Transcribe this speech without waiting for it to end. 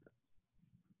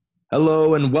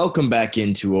Hello and welcome back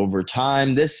into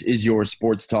Overtime. This is your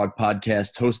sports talk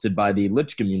podcast hosted by the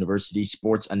Lipscomb University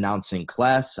Sports Announcing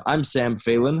class. I'm Sam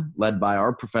Phalen, led by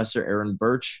our professor, Aaron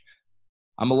Burtch.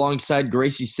 I'm alongside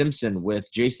Gracie Simpson with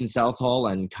Jason Southall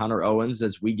and Connor Owens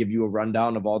as we give you a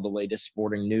rundown of all the latest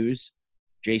sporting news.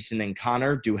 Jason and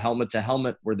Connor do Helmet to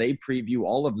Helmet, where they preview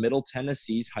all of Middle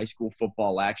Tennessee's high school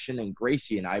football action, and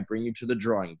Gracie and I bring you to the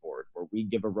drawing board, where we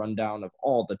give a rundown of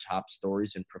all the top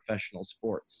stories in professional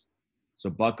sports. So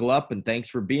buckle up and thanks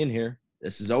for being here.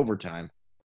 This is Overtime.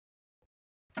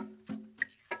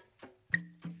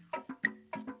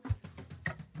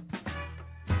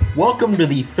 Welcome to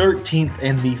the 13th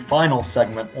and the final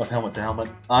segment of Helmet to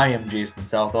Helmet. I am Jason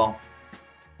Southall.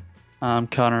 I'm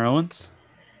Connor Owens.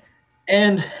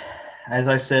 And as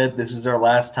I said, this is our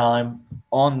last time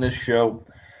on this show.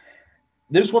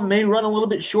 This one may run a little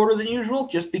bit shorter than usual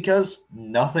just because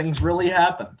nothing's really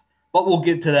happened. But we'll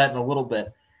get to that in a little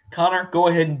bit. Connor, go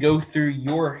ahead and go through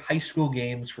your high school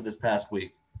games for this past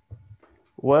week.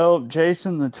 Well,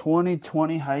 Jason, the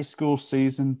 2020 high school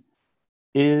season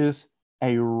is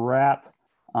a wrap.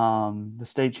 The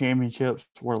state championships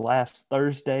were last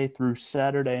Thursday through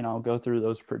Saturday, and I'll go through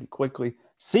those pretty quickly.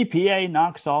 CPA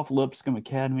knocks off Lipscomb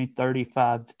Academy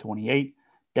 35-28.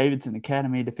 Davidson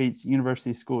Academy defeats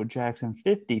University School of Jackson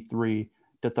 53-35.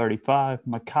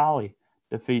 McCallie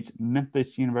defeats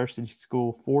Memphis University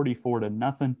School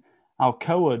 44-0.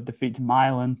 Alcoa defeats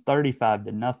Milan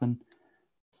 35-0.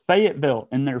 Fayetteville,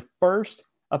 in their first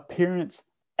appearance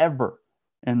ever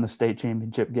in the state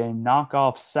championship game, knock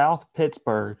off South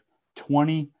Pittsburgh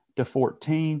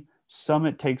 20-14.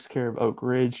 Summit takes care of Oak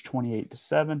Ridge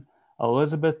 28-7.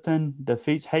 Elizabethton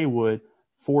defeats Haywood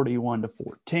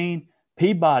 41-14.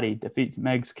 Peabody defeats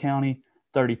Meigs County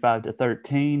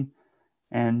 35-13.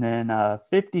 And then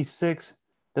 56-33,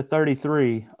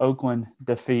 Oakland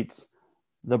defeats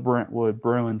the Brentwood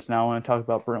Bruins. Now I want to talk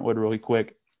about Brentwood really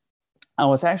quick. I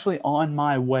was actually on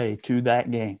my way to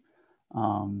that game.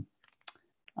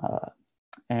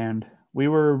 And we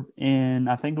were in,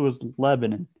 I think it was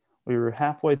Lebanon. We were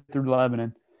halfway through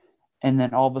Lebanon, and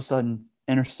then all of a sudden,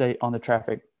 interstate on the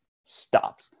traffic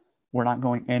stops. We're not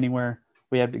going anywhere.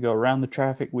 We have to go around the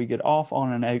traffic. We get off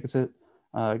on an exit,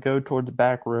 go towards the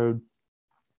back road.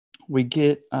 We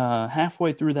get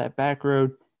halfway through that back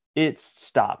road. It's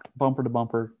stopped, bumper to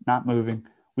bumper, not moving.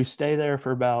 We stay there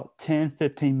for about 10,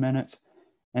 15 minutes,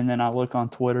 and then I look on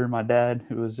Twitter. My dad,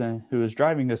 who was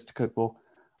driving us to Cookeville,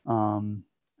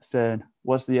 said,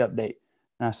 "What's the update?"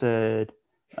 And I said,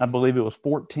 I believe it was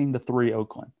 14-3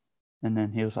 Oakland. And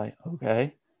then he was like,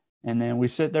 "Okay." And then we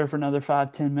sit there for another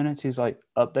 5-10 minutes. He's like,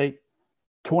 "Update,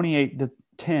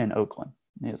 28-10 Oakland."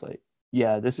 And he was like,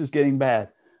 "Yeah, this is getting bad."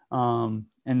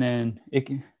 And then it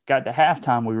got to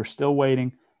halftime. We were still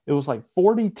waiting. It was like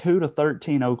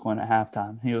 42-13 Oakland at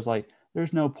halftime. He was like,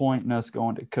 "There's no point in us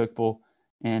going to Cookeville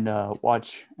and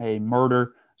watch a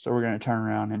murder, so we're going to turn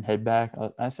around and head back."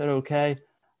 I said, "Okay."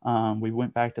 We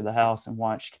went back to the house and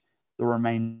watched the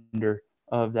remainder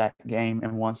of that game.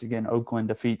 And once again, Oakland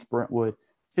defeats Brentwood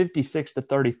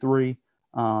 56-33.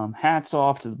 Hats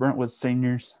off to the Brentwood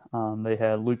seniors. They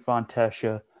had Luke Von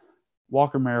Tesha,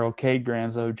 Walker Merrill, Cade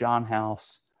Granzo, John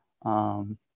House.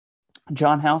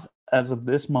 John House, as of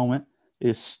this moment,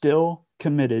 is still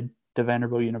committed to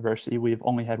Vanderbilt University. We've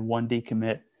only had one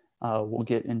decommit. We'll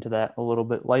get into that a little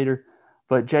bit later.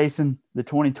 But, Jason, the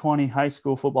 2020 high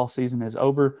school football season is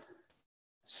over.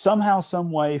 Somehow,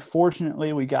 some way,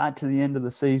 fortunately, we got to the end of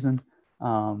the season.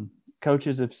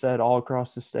 Coaches have said all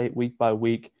across the state, week by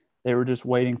week, they were just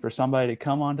waiting for somebody to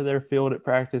come onto their field at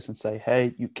practice and say,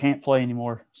 "Hey, you can't play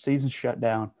anymore. Season's shut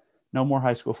down. No more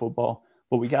high school football."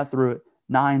 But we got through it.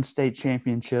 Nine state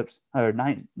champions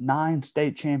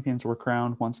were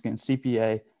crowned. Once again,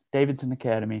 CPA, Davidson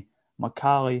Academy,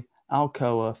 McCallie,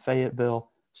 Alcoa,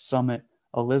 Fayetteville, Summit,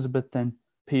 Elizabethton,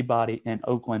 Peabody, and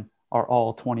Oakland are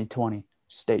all 2020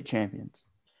 state champions.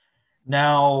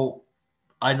 Now,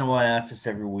 I know I ask this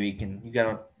every week, and you got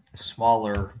a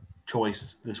smaller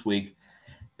choice this week,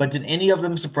 but did any of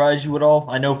them surprise you at all?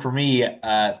 I know for me,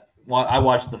 I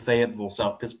watched the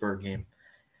Fayetteville-South Pittsburgh game,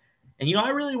 and, I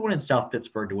really wanted South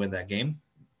Pittsburgh to win that game.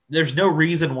 There's no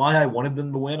reason why I wanted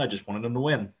them to win. I just wanted them to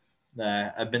win.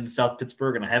 I've been to South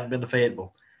Pittsburgh, and I haven't been to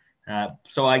Fayetteville.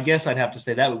 So I guess I'd have to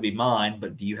say that would be mine,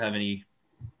 but do you have any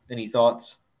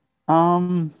thoughts?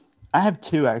 I have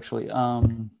two, actually.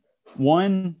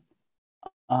 One,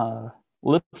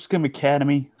 Lipscomb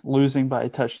Academy losing by a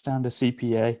touchdown to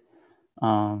CPA.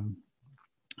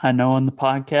 I know on the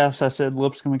podcast I said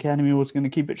Lipscomb Academy was going to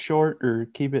keep it short or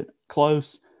keep it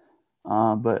close,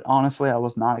 but honestly I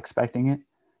was not expecting it.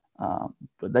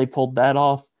 But they pulled that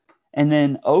off. And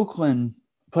then Oakland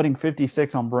putting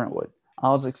 56 on Brentwood. I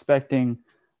was expecting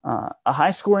a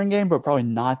high-scoring game, but probably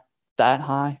not that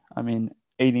high. I mean,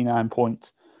 89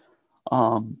 points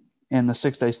in the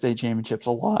 6A state championships is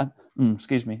a lot.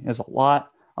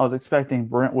 I was expecting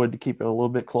Brentwood to keep it a little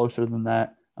bit closer than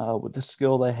that with the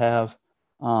skill they have.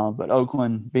 But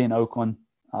Oakland, being Oakland,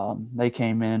 they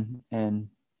came in and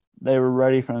they were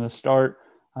ready from the start.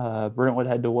 Brentwood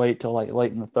had to wait till like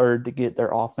late in the third to get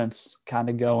their offense kind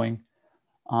of going.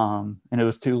 And it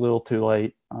was too little too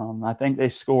late. I think they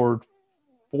scored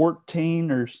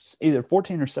 14 or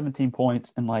 17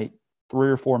 points in like 3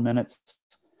 or 4 minutes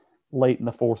late in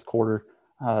the fourth quarter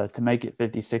to make it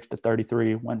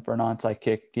 56-33. Went for an onside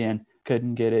kick again,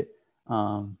 couldn't get it.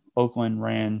 Oakland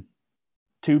ran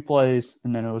 2 plays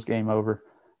and then it was game over.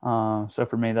 So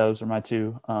for me, those are my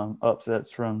 2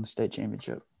 upsets from the state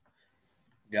championship.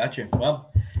 Gotcha.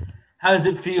 Well, how does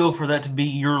it feel for that to be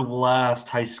your last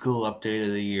high school update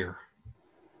of the year?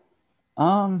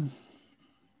 So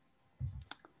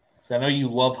I know you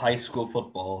love high school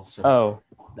football, so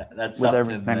that's with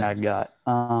everything I got.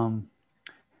 I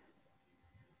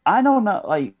don't know.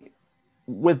 Like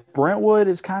with Brentwood,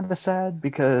 it's kind of sad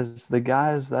because the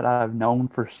guys that I've known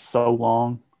for so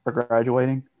long are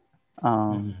graduating,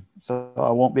 so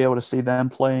I won't be able to see them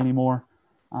play anymore.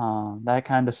 That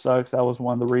kind of sucks. That was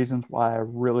one of the reasons why I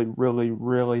really, really,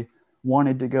 really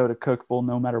wanted to go to Cookeville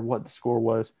no matter what the score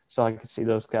was so I could see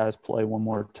those guys play one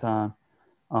more time.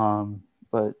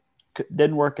 But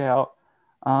didn't work out.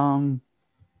 Kind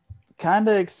of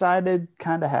excited,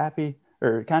 kind of happy,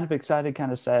 or kind of excited,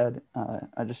 kind of sad.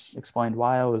 I just explained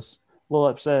why I was a little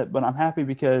upset, but I'm happy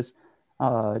because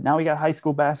now we got high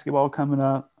school basketball coming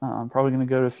up. I'm probably going to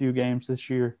go to a few games this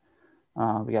year.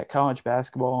 We got college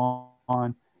basketball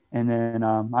on. And then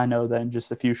I know that in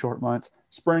just a few short months,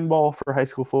 spring ball for high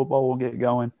school football will get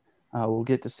going. We'll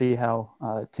get to see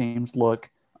how teams look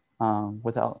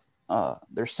without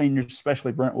their seniors,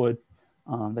 especially Brentwood.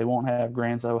 They won't have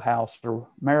Granzo, House, or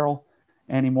Merrill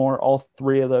anymore. All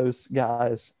 3 of those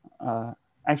guys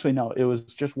actually, no, it was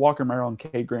just Walker Merrill and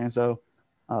Cade Granzo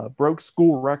broke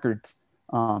school records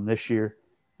this year.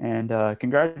 And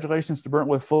congratulations to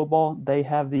Brentwood football. They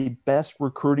have the best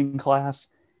recruiting class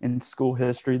in school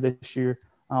history this year.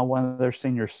 One of their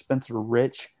seniors, Spencer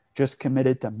Rich, just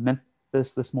committed to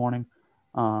Memphis this morning.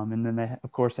 And then, they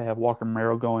have Walker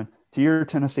Merrill going to your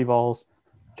Tennessee Vols.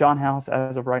 John House,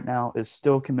 as of right now, is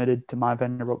still committed to my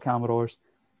Vanderbilt Commodores.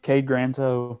 Cade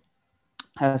Granzo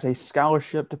has a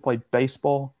scholarship to play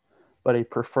baseball, but a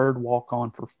preferred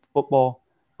walk-on for football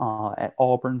at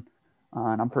Auburn.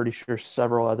 And I'm pretty sure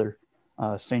several other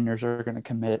seniors are going to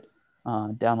commit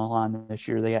down the line this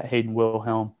year. They got Hayden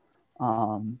Wilhelm.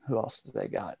 Who else do they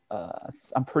got?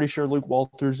 I'm pretty sure Luke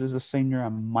Walters is a senior. I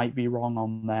might be wrong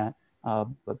on that.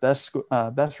 But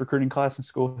best recruiting class in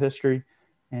school history.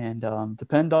 And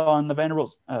depend on the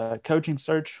Vanderbilt coaching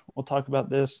search. We'll talk about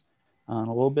this in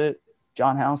a little bit.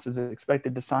 John House is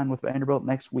expected to sign with Vanderbilt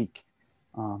next week.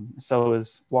 So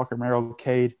is Walker Merrill.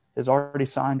 Cade is already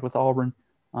signed with Auburn.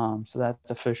 So that's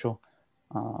official.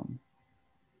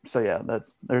 So yeah,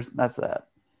 that's that.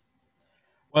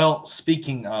 Well,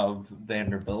 speaking of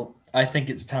Vanderbilt, I think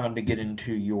it's time to get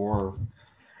into your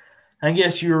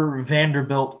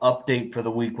Vanderbilt update for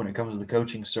the week when it comes to the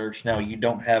coaching search. Now, you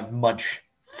don't have much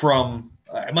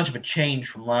of a change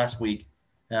from last week,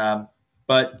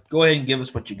 but go ahead and give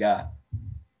us what you got.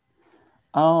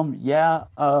 I'm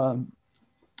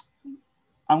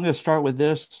going to start with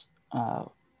this.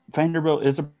 Vanderbilt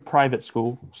is a private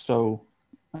school, so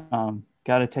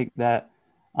got to take that.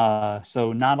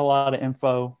 So not a lot of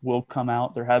info will come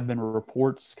out. There have been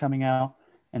reports coming out,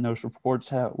 and those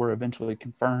reports were eventually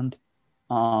confirmed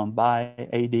by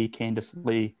AD Candace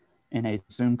Lee in a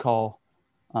Zoom call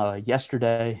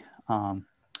yesterday.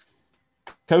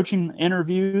 Coaching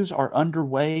interviews are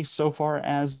underway so far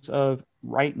as of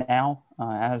right now.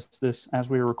 As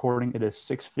we are recording, it is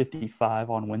 6:55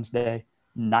 on Wednesday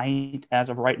night. As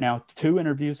of right now, 2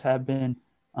 interviews have been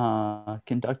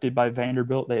conducted by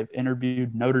Vanderbilt. They have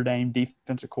interviewed Notre Dame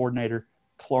defensive coordinator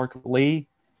Clark Lee.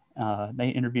 They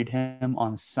interviewed him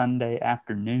on Sunday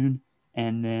afternoon,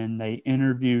 and then they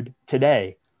interviewed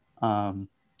today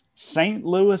St.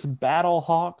 Louis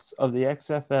Battlehawks of the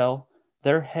XFL,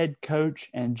 their head coach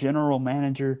and general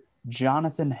manager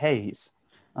Jonathan Hayes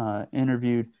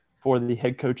interviewed for the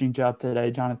head coaching job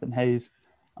today. Jonathan Hayes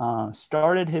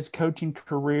started his coaching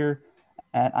career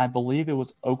at, I believe it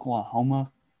was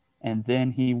Oklahoma, and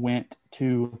then he went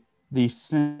to the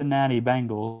Cincinnati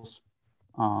Bengals.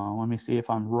 Let me see if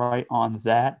I'm right on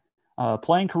that.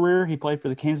 Playing career, he played for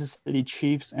the Kansas City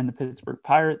Chiefs and the Pittsburgh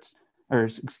Pirates.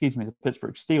 the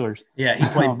Pittsburgh Steelers. Yeah, he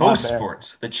played both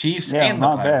sports, the Chiefs and the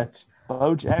Pirates.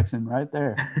 Bo Jackson right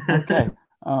there. Okay.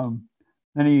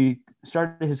 Then he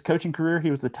started his coaching career.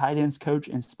 He was the tight ends coach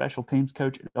and special teams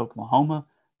coach at Oklahoma.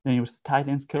 Then he was the tight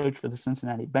ends coach for the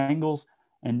Cincinnati Bengals.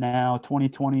 And now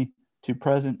 2020 to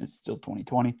present, it's still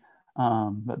 2020.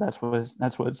 But that's what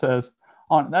it says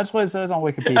on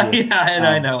Wikipedia. Yeah, and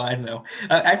I know.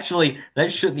 Actually,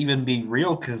 that shouldn't even be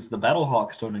real because the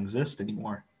Battlehawks don't exist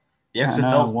anymore. The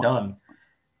XFL's done.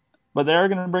 But they are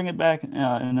going to bring it back in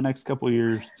the next couple of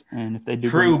years, and if they do,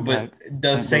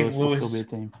 does St. Louis will still be a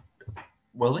team?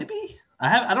 Will they be?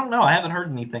 I don't know. I haven't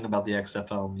heard anything about the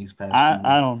XFL in these past.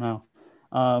 I don't know.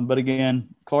 But again,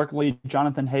 Clark Lee,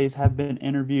 Jonathan Hayes have been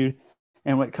interviewed,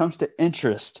 and when it comes to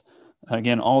interest,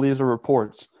 again, all these are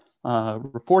reports.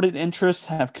 Reported interests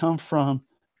have come from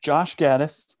Josh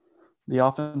Gaddis, the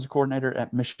offensive coordinator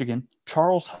at Michigan,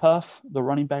 Charles Huff, the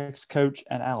running backs coach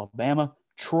at Alabama,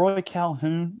 Troy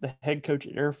Calhoun, the head coach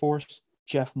at Air Force,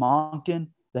 Jeff Monken,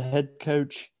 the head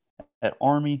coach at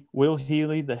Army, Will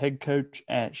Healy, the head coach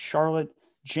at Charlotte,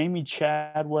 Jamie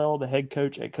Chadwell, the head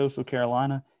coach at Coastal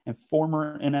Carolina, and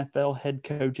former NFL head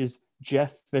coaches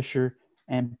Jeff Fisher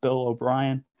and Bill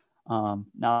O'Brien.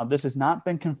 Now, this has not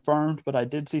been confirmed, but I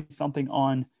did see something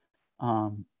on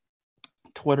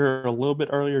Twitter a little bit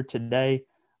earlier today,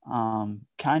 kind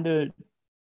of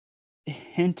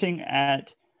hinting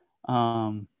at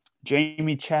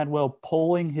Jamie Chadwell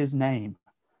pulling his name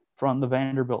from the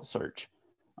Vanderbilt search.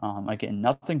 Again,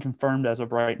 nothing confirmed as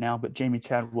of right now, but Jamie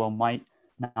Chadwell might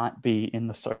not be in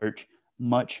the search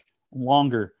much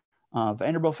longer.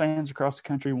 Vanderbilt fans across the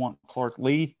country want Clark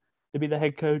Lee to be the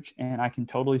head coach, and I can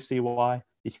totally see why.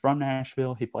 He's from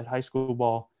Nashville. He played high school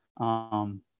ball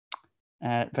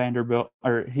at Vanderbilt,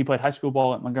 or he played high school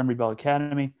ball at Montgomery Bell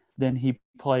Academy. Then he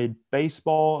played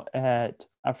baseball at,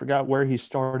 I forgot where he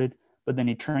started, but then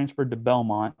he transferred to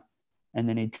Belmont, and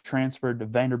then he transferred to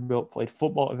Vanderbilt, played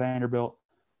football at Vanderbilt,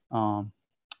 and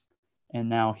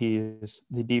now he is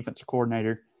the defensive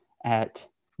coordinator at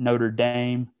Notre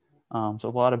Dame. So a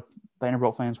lot of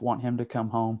Vanderbilt fans want him to come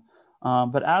home.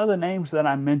 But out of the names that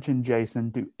I mentioned, Jason,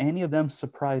 do any of them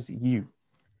surprise you?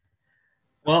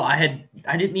 Well, I hadn't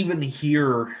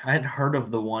heard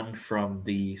of the one from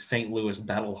the St. Louis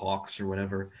Battlehawks or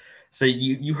whatever. So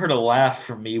you heard a laugh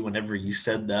from me whenever you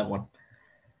said that one.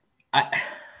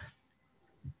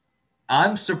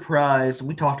 I'm surprised, and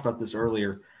we talked about this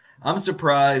earlier. I'm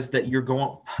surprised that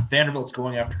Vanderbilt's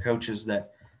going after coaches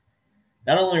that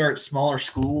not only are at smaller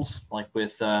schools, like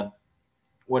with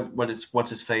what's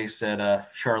his face at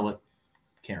Charlotte,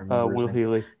 can't remember. Will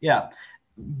Healy. Yeah,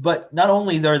 but not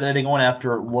only are they going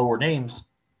after lower names,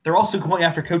 they're also going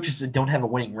after coaches that don't have a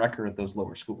winning record at those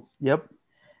lower schools. Yep,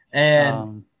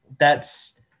 and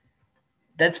that's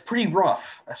pretty rough,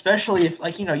 especially if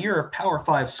you're a Power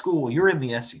 5 school, you're in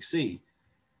the SEC.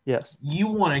 Yes, you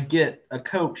want to get a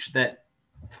coach that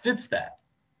fits that.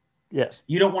 Yes,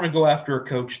 you don't want to go after a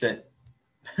coach that,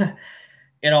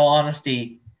 in all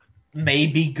honesty, may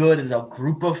be good at a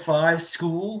group of 5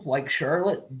 school like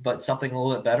Charlotte, but something a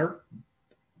little bit better.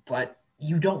 But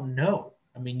you don't know.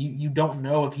 I mean, you don't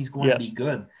know if he's going to be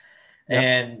good. Yep.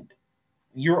 And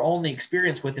your only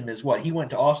experience with him is what? He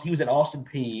went to Austin. He was at Austin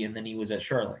P, and then he was at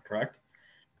Charlotte, correct?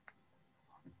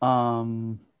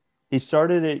 He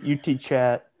started at UT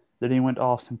Chat, then he went to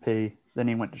Austin P, then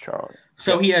he went to Charlotte.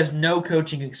 So he has no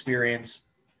coaching experience.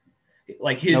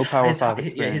 Like his highest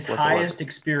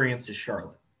experience is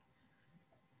Charlotte.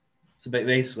 So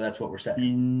basically, that's what we're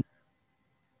saying.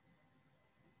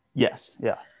 Yes,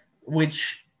 yeah.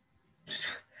 Which,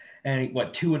 and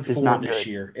 2-4 this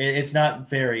year. It's not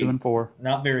very 2-4,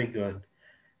 not very good.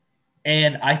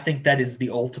 And I think that is the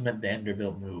ultimate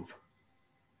Vanderbilt move.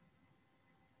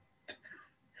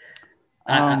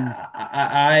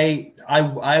 I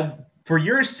for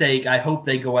your sake, I hope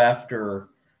they go after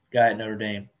guy at Notre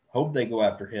Dame. Hope they go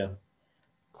after him.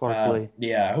 Clark Lee.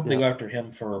 Yeah, I hope they go after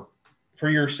him for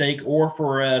your sake or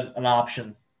for an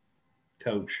option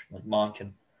coach like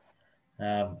Monken.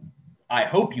 I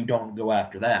hope you don't go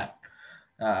after that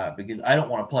because I don't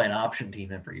want to play an option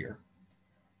team every year.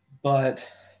 But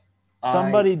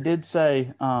somebody did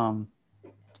say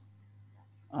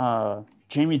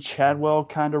Jamie Chadwell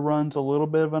kind of runs a little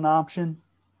bit of an option.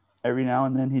 Every now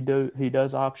and then he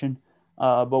does option.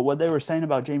 But what they were saying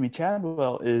about Jamie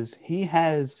Chadwell is he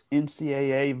has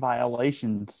NCAA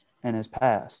violations in his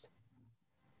past.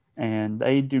 And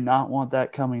they do not want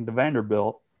that coming to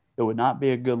Vanderbilt. It would not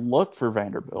be a good look for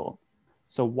Vanderbilt.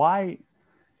 So why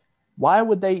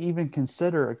would they even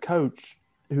consider a coach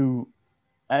who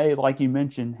like you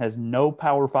mentioned, has no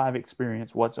Power 5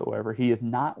 experience whatsoever. He has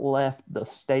not left the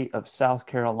state of South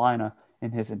Carolina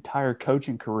in his entire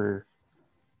coaching career,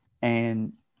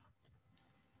 and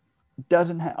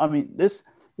doesn't have. I mean, this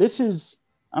is.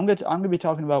 I'm going to be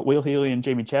talking about Will Healy and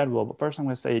Jamie Chadwell, but first I'm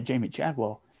going to say Jamie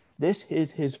Chadwell. This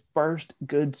is his first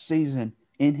good season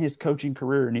in his coaching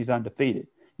career, and he's undefeated.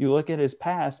 You look at his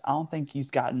past, I don't think he's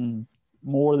gotten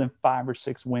more than 5 or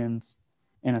 6 wins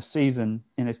in a season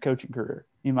in his coaching career.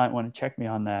 You might want to check me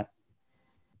on that.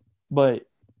 But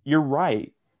you're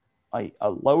right. Like a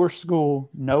lower school,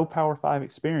 no Power 5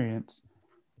 experience.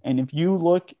 And if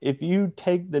you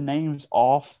take the names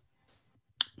off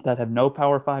that have no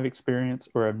Power 5 experience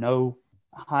or have no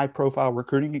high-profile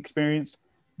recruiting experience,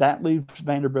 that leaves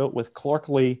Vanderbilt with Clark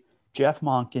Lee, Jeff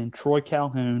Monken, Troy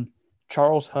Calhoun,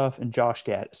 Charles Huff, and Josh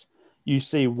Gaddis. You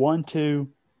see 1, 2,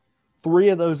 3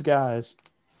 of those guys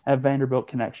have Vanderbilt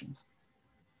connections.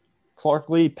 Clark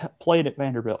Lee played at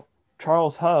Vanderbilt.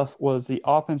 Charles Huff was the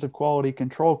offensive quality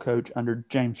control coach under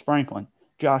James Franklin.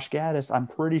 Josh Gaddis, I'm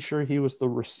pretty sure he was the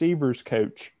receivers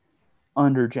coach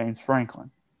under James Franklin.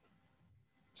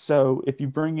 So if you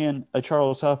bring in a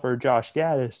Charles Huff or Josh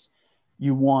Gaddis,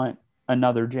 you want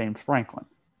another James Franklin.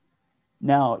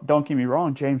 Now, don't get me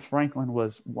wrong, James Franklin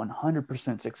was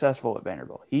 100% successful at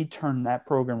Vanderbilt. He turned that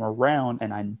program around,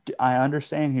 and I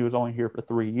understand he was only here for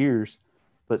 3 years,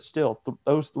 but still,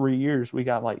 those 3 years, we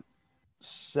got like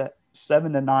 7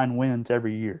 to 9 wins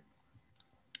every year.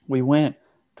 We went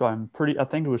to, I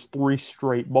think it was 3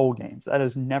 straight bowl games. That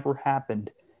has never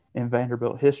happened in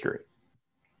Vanderbilt history.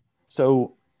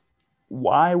 So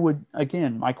why would,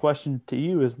 again, my question to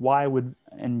you is why would,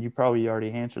 and you probably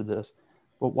already answered this,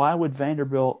 but why would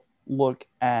Vanderbilt look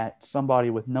at somebody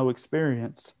with no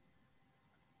experience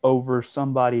over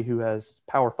somebody who has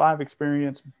Power 5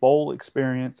 experience, bowl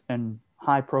experience, and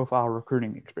high-profile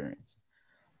recruiting experience?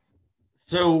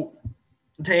 So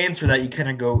to answer that, you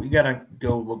gotta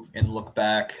go look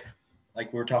back,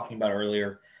 like we were talking about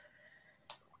earlier.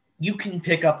 You can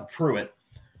pick up a Pruitt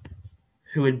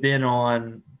who had been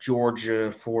on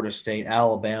Georgia, Florida State,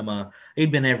 Alabama.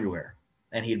 He'd been everywhere,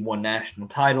 and he'd won national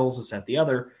titles, this, that, the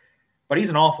other, but he's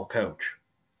an awful coach.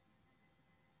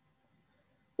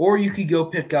 Or you could go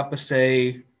pick up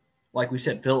like we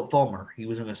said, Philip Fulmer. He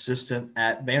was an assistant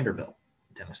at Vanderbilt.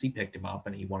 Tennessee picked him up,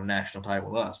 and he won a national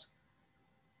title with us.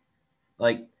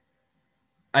 Like,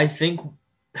 I think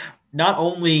not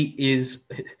only is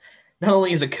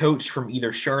a coach from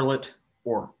either Charlotte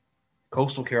or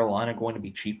Coastal Carolina going to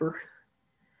be cheaper,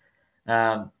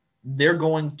 they're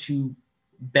going to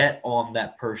bet on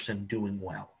that person doing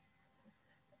well.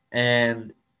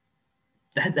 And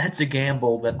that's a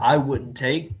gamble that I wouldn't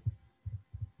take.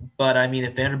 But, I mean,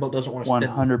 if Vanderbilt doesn't want to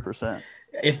spend 100%.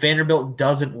 If Vanderbilt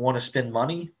doesn't want to spend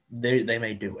money, they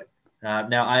may do it.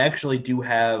 Now, I actually do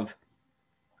have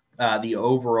the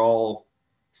overall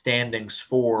standings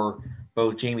for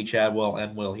both Jamie Chadwell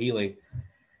and Will Healy.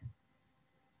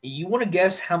 You want to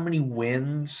guess how many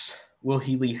wins Will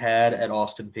Healy had at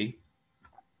Austin Peay?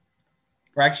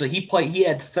 Or actually, he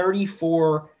had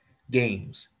 34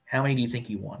 games. How many do you think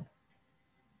he won?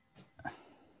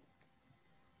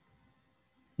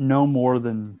 No more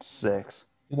than 6.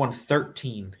 He won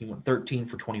 13. He went 13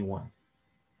 for 21.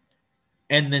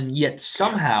 And then yet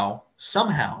somehow,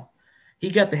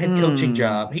 he got the head coaching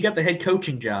job. He got the head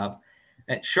coaching job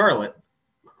at Charlotte,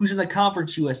 who's in the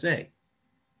Conference USA.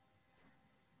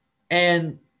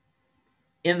 And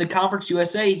in the Conference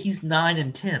USA, he's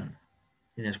 9-10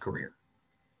 in his career.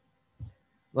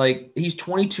 Like, he's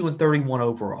 22-31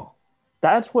 overall.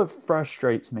 That's what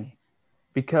frustrates me,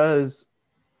 because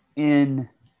in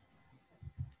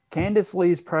Candace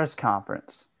Lee's press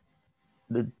conference,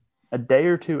 a day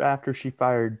or two after she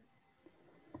fired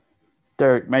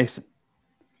Derek Mason,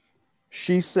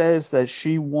 she says that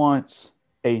she wants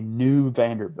a new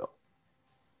Vanderbilt.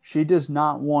 She does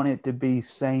not want it to be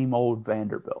same old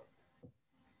Vanderbilt.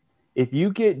 If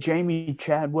you get Jamie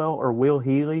Chadwell or Will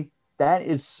Healy, that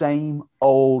is same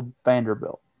old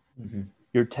Vanderbilt. Mm-hmm.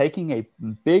 You're taking a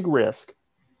big risk.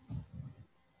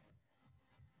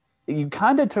 You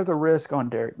kind of took a risk on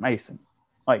Derek Mason.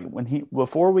 Like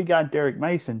before we got Derek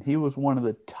Mason, he was one of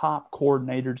the top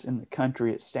coordinators in the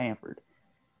country at Stanford.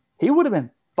 He would have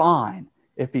been fine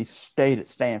if he stayed at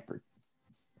Stanford.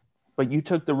 But you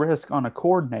took the risk on a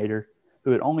coordinator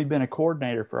who had only been a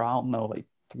coordinator for, I don't know, like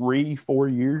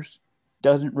 3-4 years,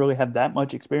 doesn't really have that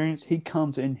much experience. He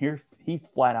comes in here, he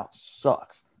flat out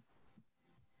sucks.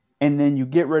 And then you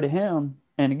get rid of him,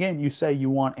 and again, you say you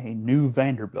want a new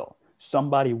Vanderbilt,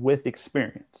 somebody with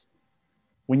experience.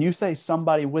 When you say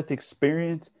somebody with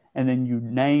experience and then you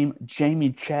name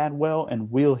Jamie Chadwell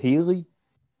and Will Healy,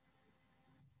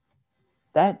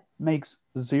 That makes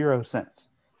zero sense.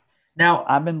 Now,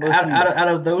 I've been listening. out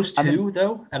of those two,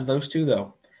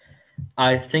 though,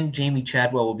 I think Jamie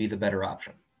Chadwell will be the better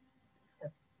option.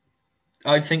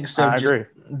 I think so. I agree.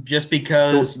 Just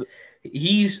because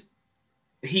he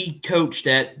coached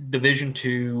at Division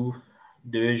II,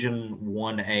 Division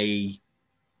 1A,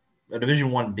 Division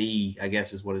 1B, I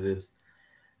guess is what it is.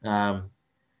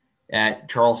 At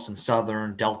Charleston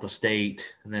Southern, Delta State,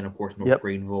 and then of course North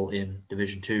Greenville in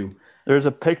Division II. There's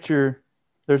a picture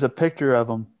of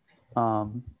him. I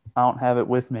don't have it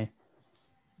with me,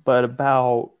 but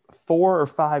about 4 or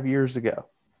 5 years ago,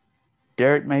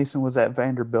 Derek Mason was at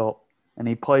Vanderbilt and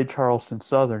he played Charleston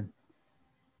Southern,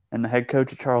 and the head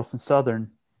coach of Charleston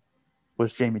Southern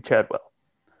was Jamie Chadwell.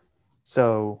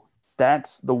 So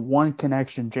that's the one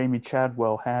connection Jamie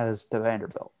Chadwell has to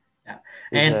Vanderbilt. Yeah.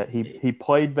 And that he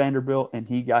played Vanderbilt and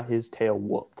he got his tail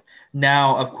whooped.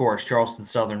 Now, of course, Charleston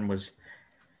Southern was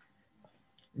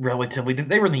relatively –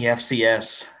 they were in the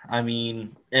FCS. I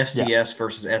mean, FCS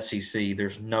versus SEC,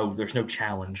 there's no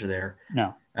challenge there.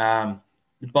 No.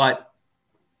 But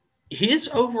his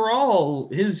overall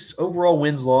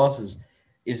wins-losses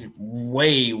is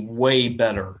way, way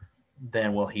better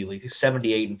than Will Healy. He's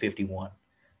 78-51.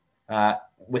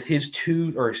 With his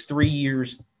 3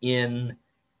 years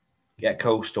at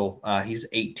Coastal, he's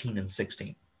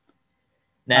 18-16.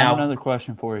 Now, I have another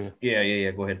question for you.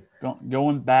 Yeah. Go ahead.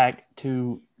 Going back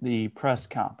to the press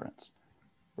conference,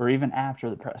 or even after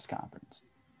the press conference,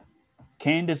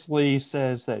 Candace Lee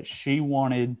says that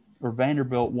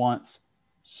Vanderbilt wants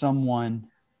someone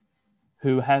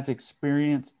who has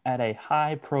experience at a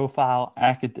high-profile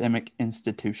academic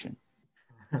institution.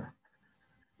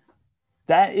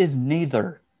 That is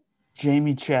neither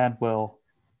Jamie Chadwell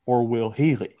or Will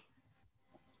Healy.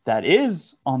 That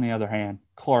is, on the other hand,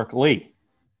 Clark Lee.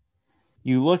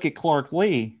 You look at Clark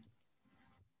Lee,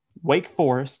 Wake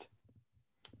Forest,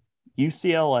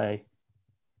 UCLA,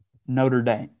 Notre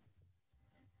Dame.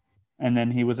 And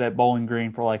then he was at Bowling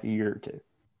Green for like a year or two.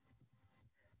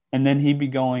 And then he'd be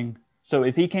going – so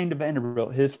if he came to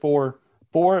Vanderbilt, his four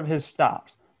of his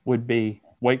stops would be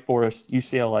Wake Forest,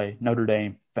 UCLA, Notre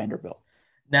Dame, Vanderbilt.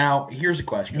 Now, here's a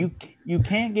question. You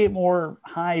can't get more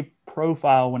high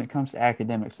profile when it comes to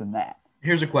academics than that.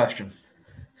 Here's a question.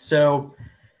 So,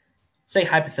 say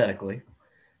hypothetically,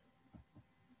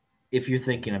 if you're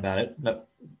thinking about it,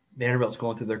 Vanderbilt's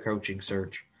going through their coaching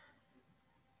search,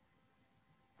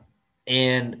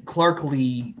 and Clark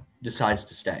Lee decides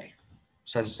to stay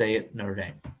at Notre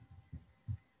Dame.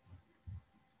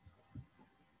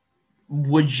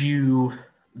 Would you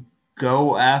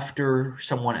go after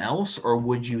someone else, or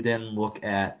would you then look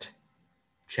at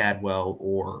Chadwell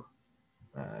or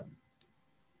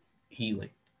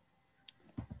Healy?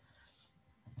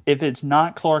 If it's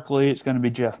not Clark Lee, it's going to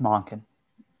be Jeff Monken.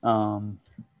 Do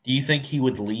you think he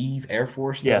would leave Air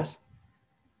Force? Yes.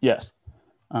 Yes.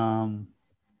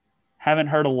 Haven't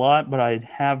heard a lot, but I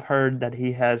have heard that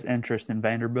he has interest in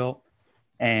Vanderbilt.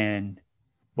 And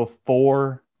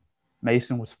before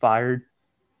Mason was fired,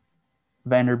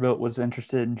 Vanderbilt was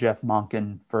interested in Jeff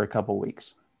Monken for a couple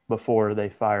weeks before they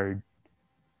fired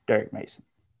Derek Mason.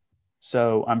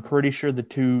 So I'm pretty sure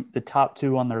the top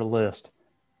two on their list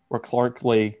were Clark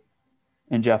Lee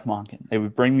and Jeff Monken. They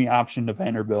would bring the option to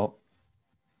Vanderbilt,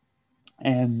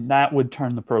 and that would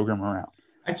turn the program around.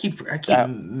 I keep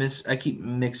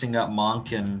mixing up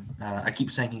Monken. I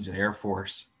keep saying he's at Air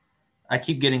Force. I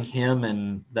keep getting him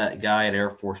and that guy at Air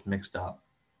Force mixed up.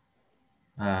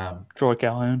 Troy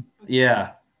Calhoun.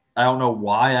 Yeah, I don't know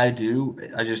why I do.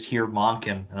 I just hear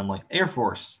Monken, and I'm like, Air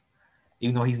Force.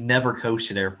 Even though he's never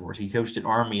coached at Air Force. He coached at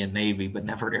Army and Navy, but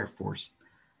never Air Force.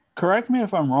 Correct me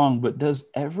if I'm wrong, but does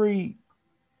every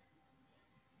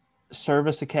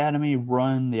service academy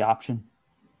run the option?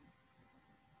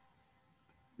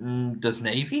 Does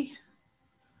Navy?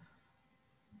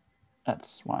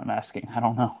 That's why I'm asking. I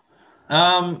don't know.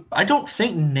 I don't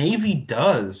think Navy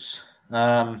does.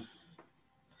 I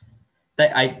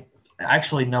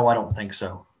actually no, I don't think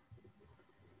so.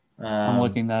 I'm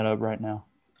looking that up right now.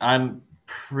 I'm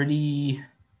pretty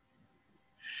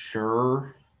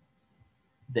sure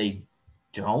they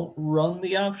don't run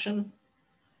the option.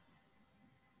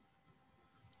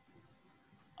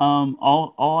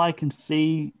 All I can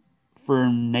see for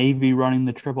Navy running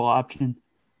the triple option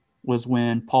was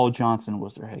when Paul Johnson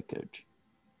was their head coach.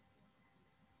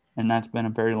 And that's been a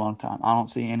very long time. I don't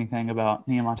see anything about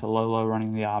Nehemiah Lolo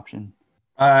running the option.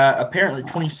 Apparently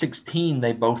 2016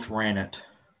 they both ran it.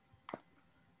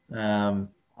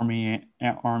 Army,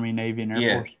 Navy, and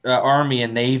Air Force. Army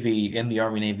and Navy in the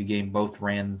Army-Navy game both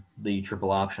ran the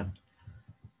triple option.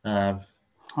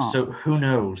 So who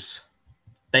knows?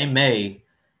 They may.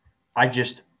 I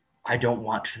don't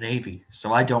watch Navy,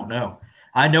 so I don't know.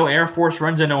 I know Air Force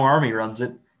runs. I know Army runs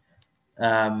it,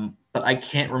 but I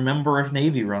can't remember if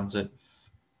Navy runs it.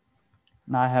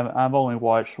 And I've only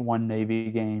watched one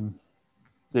Navy game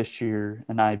this year,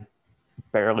 and I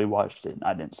barely watched it, and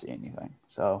I didn't see anything.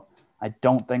 So I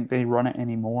don't think they run it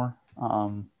anymore.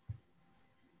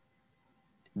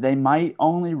 They might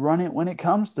only run it when it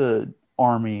comes to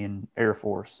Army and Air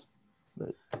Force,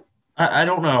 but I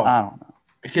don't know. I don't know.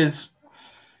 Because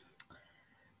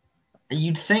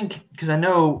you'd think, because I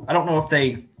don't know if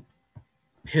they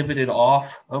pivoted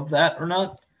off of that or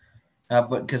not,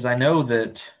 but because I know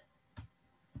that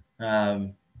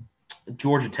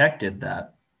Georgia Tech did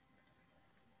that.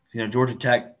 Georgia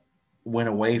Tech went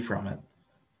away from it.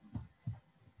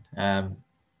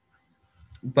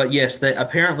 But yes,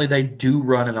 apparently they do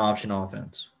run an option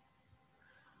offense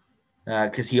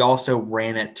because he also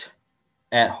ran it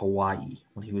at Hawaii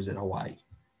when he was at Hawaii.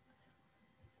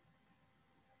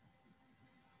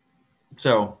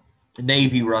 So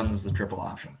Navy runs the triple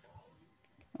option.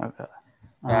 Okay.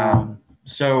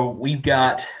 So we've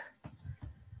got.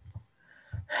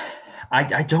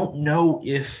 I don't know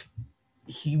if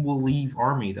he will leave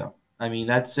Army though. I mean,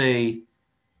 that's a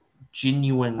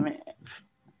genuine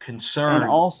concern. And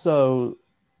also,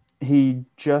 he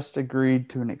just agreed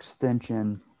to an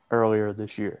extension earlier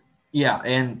this year. Yeah,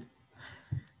 and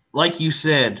like you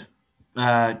said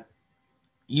that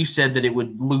it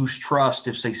would lose trust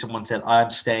if, say, someone said,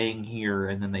 I'm staying here,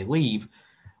 and then they leave.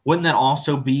 Wouldn't that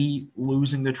also be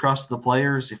losing the trust of the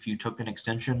players if you took an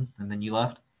extension and then you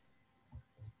left?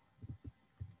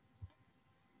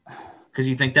 Because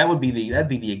you think that'd be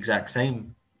the exact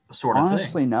same sort of thing.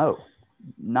 Honestly, no.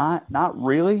 Not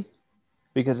really,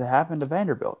 because it happened to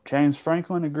Vanderbilt. James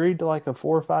Franklin agreed to like a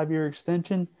 4 or 5 year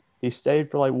extension. He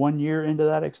stayed for like 1 year into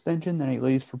that extension, then he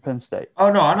leaves for Penn State.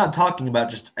 Oh, no, I'm not talking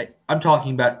about I'm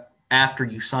talking about after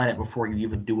you sign it before you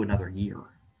even do another year.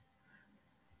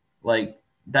 Like,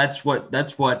 that's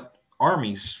what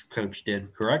Army's coach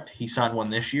did, correct? He signed one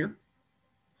this year?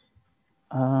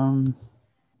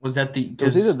 Was that it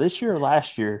was either this year or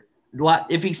last year.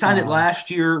 If he signed it last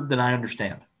year, then I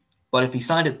understand. But if he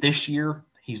signed it this year,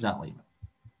 he's not leaving.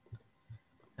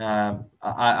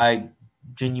 I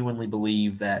genuinely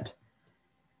believe that.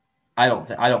 I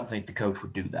don't think the coach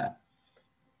would do that.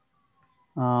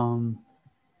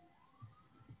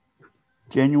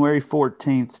 January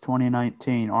 14th,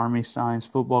 2019, Army signs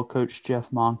football coach Jeff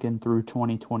Monken through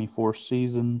 2024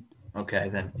 season. Okay,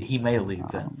 then he may leave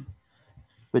then.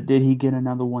 But did he get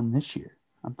another one this year?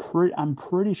 I'm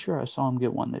pretty sure I saw him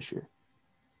get one this year.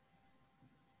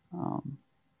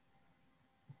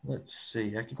 Let's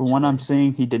see. From what I'm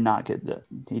seeing, he did not get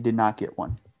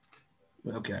one.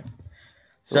 Okay.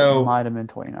 So it might have been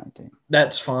 2019.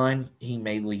 That's fine. He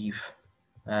may leave.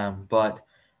 But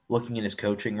looking at his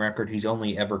coaching record, he's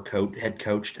only ever head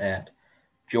coached at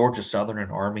Georgia Southern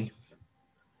and Army.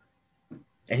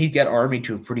 And he's got Army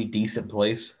to a pretty decent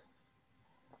place.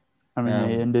 I mean,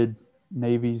 they ended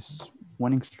Navy's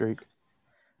winning streak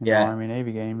in the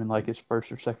Army-Navy game in like its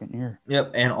first or second year.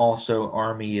 Yep, and also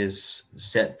Army is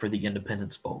set for the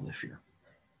Independence Bowl this year.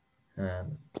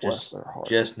 Bless their heart.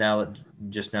 Just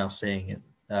now saying it,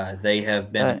 they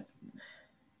have been.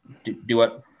 Do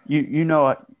what? You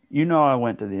know I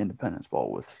went to the Independence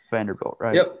Bowl with Vanderbilt,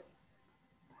 right? Yep.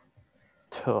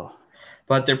 Tuh.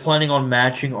 But they're planning on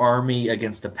matching Army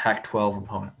against a Pac-12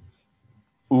 opponent.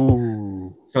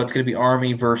 Ooh. So it's going to be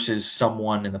Army versus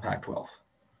someone in the Pac-12.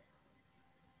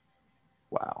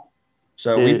 Wow.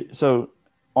 So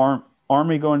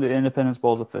Army going to Independence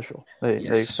Bowl is official. They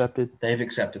accepted? They've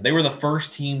accepted. They were the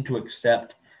first team to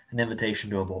accept an invitation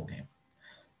to a bowl game.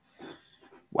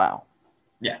 Wow.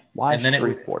 Yeah. Why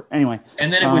Shreveport? Anyway.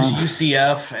 And then it was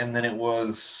UCF, and then it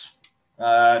was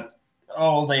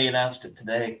they announced it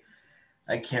today.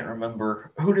 I can't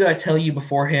remember. Who did I tell you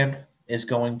beforehand is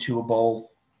going to a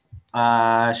bowl?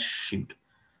 Shoot.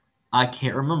 I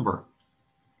can't remember.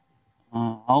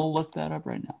 I'll look that up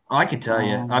right now. I can tell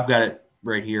you. I've got it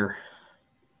right here.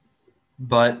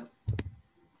 But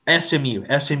SMU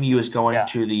is going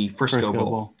to the Frisco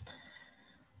Bowl.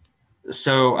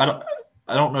 So I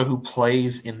don't know who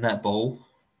plays in that bowl.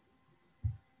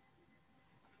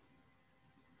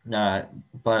 But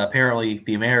apparently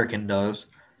the American does.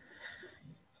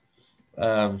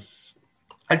 I'd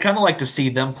kind of like to see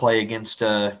them play against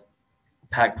a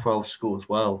Pac-12 school as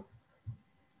well.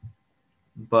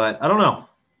 But I don't know.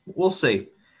 We'll see.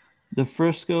 The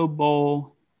Frisco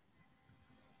Bowl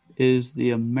is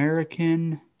the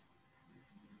American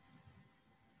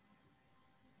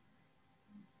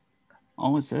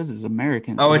All it says is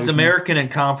American. Oh, so it's there's American and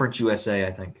Conference USA,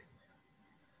 I think,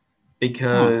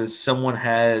 because someone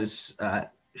has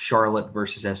Charlotte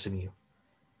versus SMU.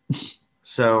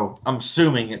 So I'm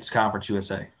assuming it's Conference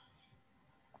USA.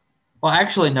 Well,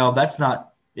 actually, no, that's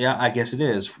not. Yeah, I guess it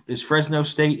is. Is Fresno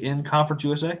State in Conference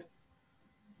USA?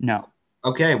 No.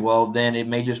 Okay, well, then it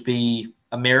may just be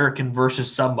American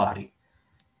versus somebody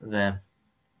then.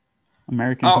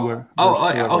 American whoever.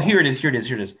 Here it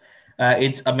is.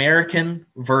 It's American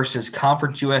versus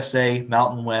Conference USA,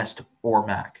 Mountain West, or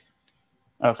MAC.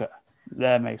 Okay.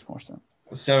 That makes more sense.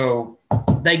 So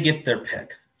they get their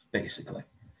pick, basically.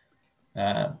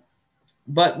 But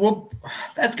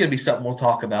that's going to be something we'll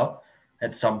talk about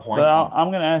at some point. But I'm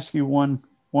going to ask you one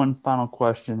final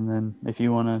question, and then if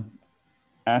you want to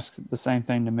ask the same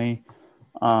thing to me.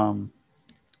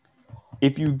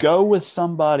 If you go with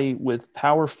somebody with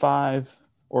Power 5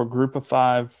 or Group of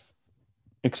 5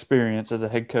 experience as a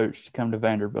head coach to come to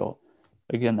Vanderbilt,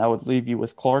 again, that would leave you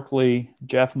with Clark Lee,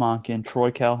 Jeff Monken,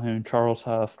 Troy Calhoun, Charles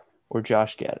Huff, or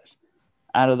Josh Gaddis.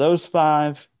 Out of those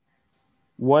 5,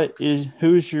 what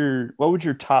would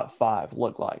your top 5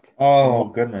 look like? Oh,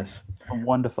 goodness. From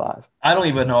 1 to 5. I don't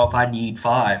even know if I need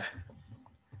 5.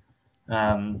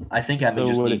 I think I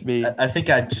think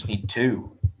I just need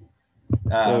 2.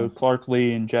 So Clark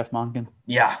Lee and Jeff Monken?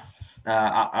 Yeah.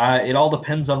 It all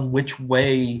depends on which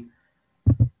way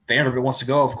Vanderbilt wants to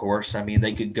go, of course. I mean,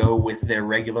 they could go with their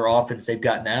regular offense they've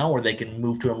got now, or they can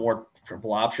move to a more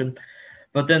triple option.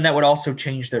 But then that would also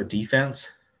change their defense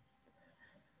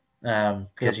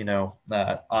because,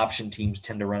 option teams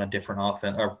tend to run a different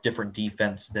offense or different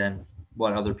defense than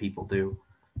what other people do.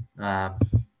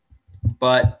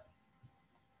 But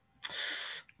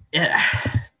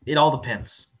it all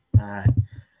depends.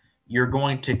 You're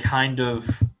going to kind of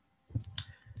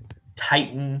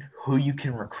tighten who you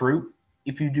can recruit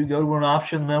if you do go to an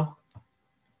option, though,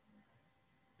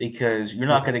 because you're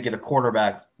not going to get a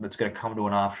quarterback that's going to come to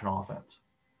an option offense.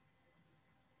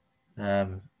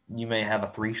 You may have a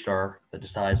 3-star that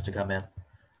decides to come in,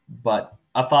 but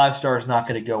a 5-star is not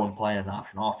going to go and play an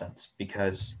option offense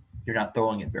because you're not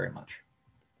throwing it very much.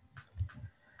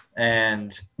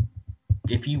 And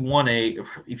if you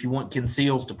want Ken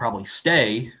Seals to probably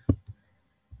stay,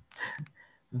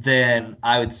 then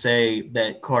I would say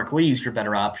that Clark Lee's your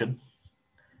better option,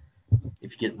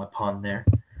 if you get my pun there.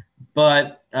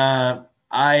 But I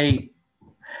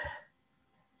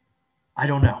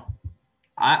don't know.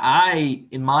 I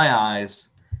in my eyes,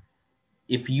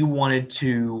 if you wanted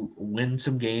to win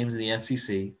some games in the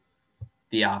SEC,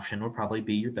 the option would probably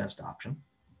be your best option.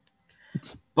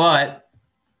 But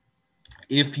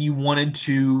if you wanted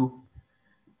to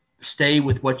stay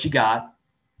with what you got,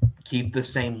 keep the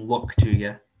same look to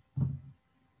you,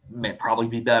 may probably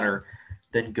be better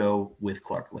than go with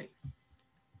Clark Lee.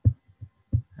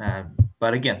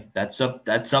 But again, that's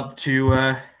up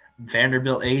to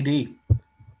Vanderbilt AD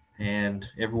and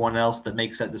everyone else that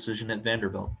makes that decision at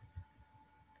Vanderbilt.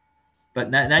 But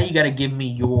now you got to give me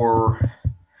your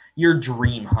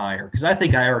dream hire, because I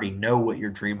think I already know what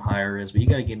your dream hire is, but you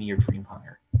got to give me your dream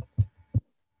hire.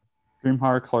 Dream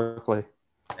hire, Clark Lee.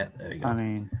 Yeah, there you go. I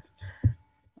mean,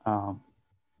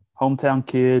 hometown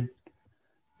kid,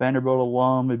 Vanderbilt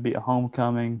alum, it'd be a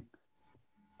homecoming.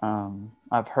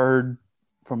 I've heard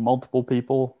from multiple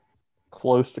people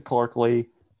close to Clark Lee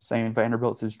saying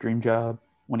Vanderbilt's his dream job.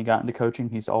 When he got into coaching,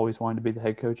 he's always wanted to be the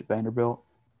head coach at Vanderbilt.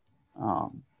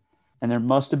 And there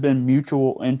must have been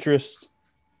mutual interest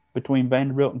between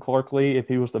Vanderbilt and Clark Lee if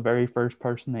he was the very first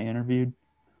person they interviewed.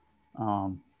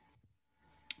 I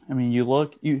mean, I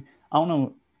don't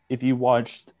know if you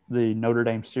watched the Notre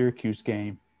Dame Syracuse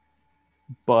game,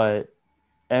 but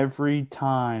every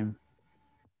time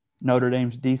Notre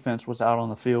Dame's defense was out on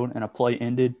the field and a play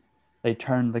ended, they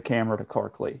turned the camera to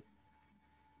Clark Lee.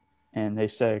 And they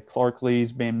say, Clark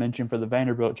Lee's being mentioned for the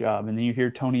Vanderbilt job. And then you hear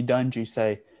Tony Dungy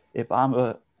say, if I'm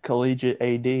a collegiate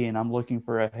AD and I'm looking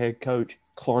for a head coach,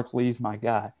 Clark Lee's my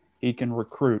guy. He can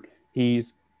recruit.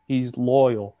 He's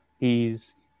loyal. A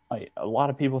lot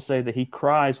of people say that he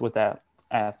cries with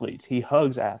athletes. He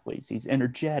hugs athletes. He's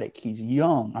energetic. He's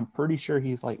young. I'm pretty sure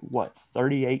he's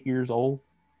 38 years old.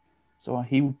 So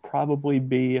he would probably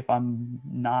be, if I'm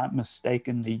not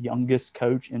mistaken, the youngest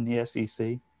coach in the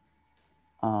SEC.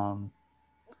 And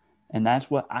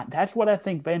that's what I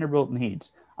think Vanderbilt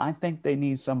needs. I think they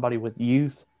need somebody with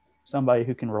youth, somebody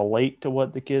who can relate to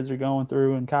what the kids are going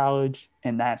through in college,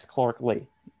 and that's Clark Lee.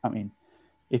 I mean,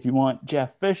 if you want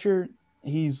Jeff Fisher,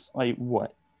 he's 3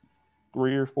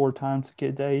 or 4 times the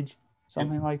kid's age,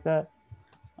 something like that.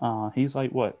 He's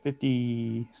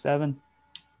 57?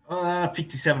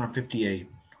 57 or 58.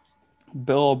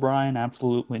 Bill O'Brien,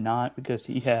 absolutely not, because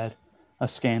he had a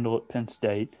scandal at Penn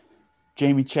State.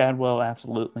 Jamie Chadwell,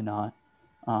 absolutely not.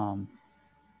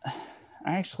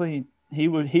 Actually, he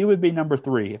would be number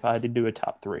 3 if I had to do a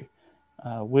top 3.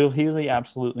 Will Healy,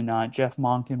 absolutely not. Jeff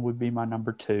Monken would be my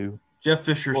number 2. Jeff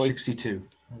Fisher, 62.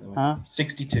 Huh?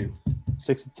 62.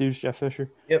 62 is Jeff Fisher.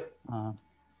 Yep.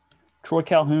 Troy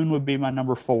Calhoun would be my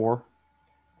number 4.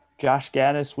 Josh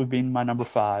Gaddis would be my number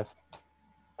 5.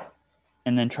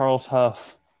 And then Charles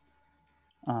Huff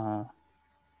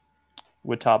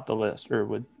would top the list, or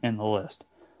would end the list.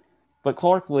 But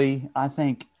Clark Lee, I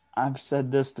think I've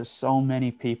said this to so many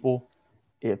people.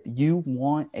 If you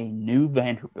want a new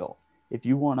Vanderbilt, if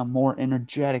you want a more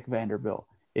energetic Vanderbilt,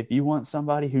 if you want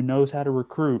somebody who knows how to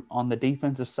recruit on the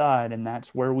defensive side, and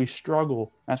that's where we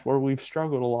struggle, that's where we've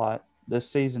struggled a lot this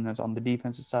season, is on the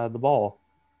defensive side of the ball,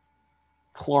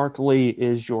 Clark Lee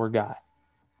is your guy.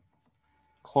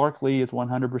 Clark Lee is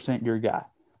 100% your guy.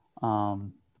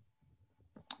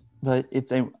 But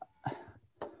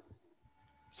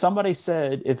somebody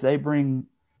said if they bring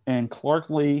in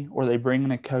Clark Lee or they bring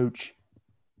in a coach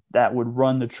that would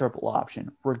run the triple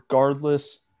option,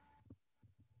 regardless,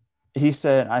 he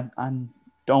said, I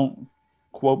don't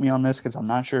quote me on this because I'm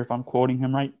not sure if I'm quoting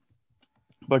him right,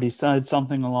 but he said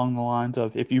something along the lines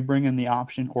of, if you bring in the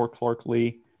option or Clark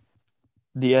Lee,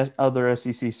 the other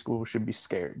SEC schools should be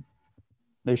scared.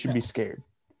 They should be scared.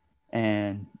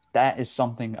 And that is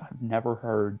something I've never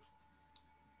heard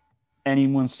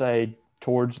anyone say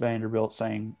towards Vanderbilt,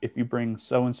 saying if you bring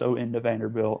so-and-so into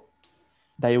Vanderbilt,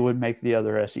 they would make the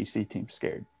other SEC team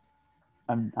scared.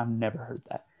 I've never heard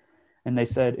that. And they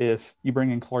said if you bring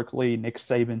in Clark Lee, Nick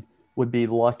Saban would be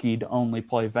lucky to only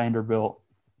play Vanderbilt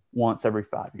once every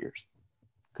 5 years,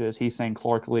 because he's saying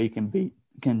Clark Lee can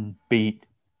beat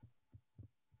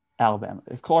Alabama.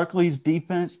 If Clark Lee's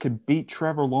defense could beat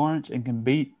Trevor Lawrence and can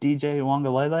beat DJ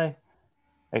Uiagalelei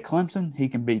at Clemson, he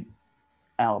can beat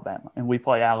Alabama. And we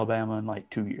play Alabama in like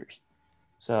 2 years.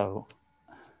 So,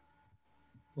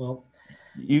 well,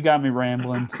 you got me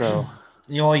rambling. So,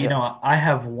 I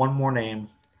have one more name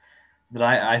that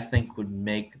I think would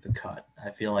make the cut. I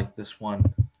feel like this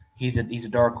one, he's a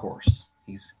dark horse.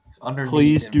 He's underneath.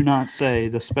 Please him. do not say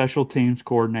the special teams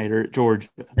coordinator at Georgia.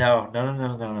 No.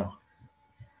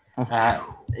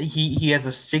 He has a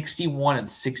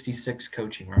 61-66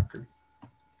 coaching record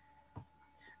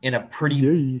in a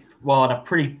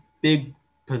pretty big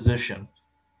position.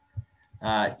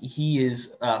 He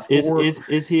is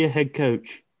is he a head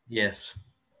coach? Yes.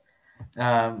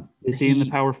 Is he in the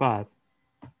Power 5?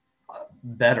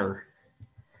 Better.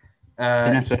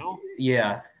 NFL?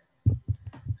 Yeah.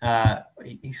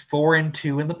 He's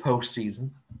 4-2 in the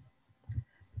postseason.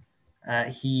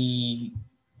 He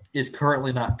is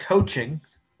currently not coaching,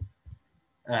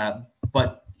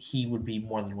 but he would be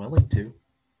more than willing to.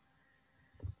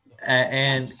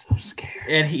 And I'm so scared.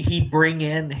 And he'd bring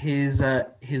in his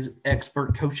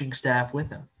expert coaching staff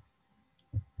with him.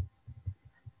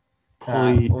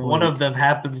 One of them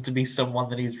happens to be someone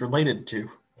that he's related to.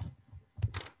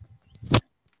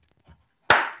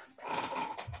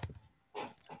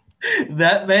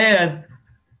 That man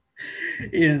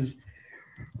is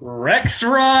Rex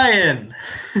Ryan.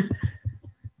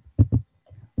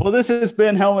 Well, this has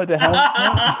been Helmet to Helmet.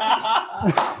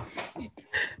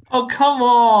 Oh, come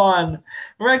on.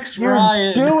 Rex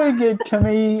Ryan. You're doing it to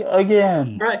me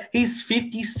again. Right. He's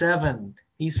 57.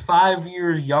 He's 5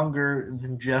 years younger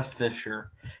than Jeff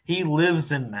Fisher. He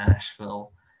lives in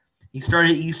Nashville. He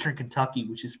started at Eastern Kentucky,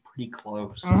 which is pretty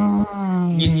close.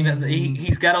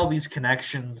 He's got all these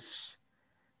connections.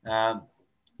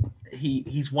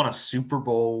 He's won a Super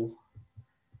Bowl.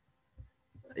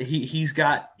 He's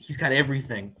got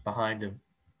everything behind him,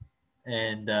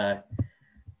 and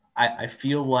I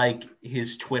feel like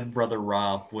his twin brother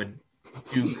Rob would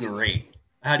do great.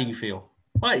 How do you feel?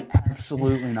 What?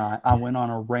 Absolutely not. I went on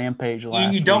a rampage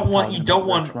last week. You don't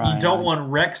want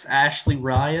Rex Ashley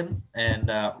Ryan and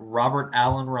Robert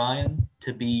Allen Ryan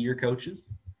to be your coaches?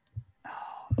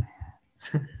 Oh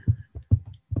man.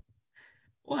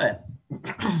 What?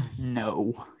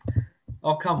 No.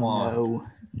 Oh, come on.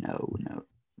 No.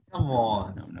 Come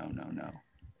on. No.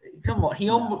 Come on.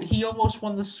 He almost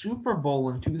won the Super Bowl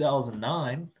in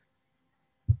 2009.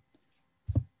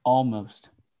 Almost.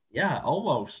 Yeah,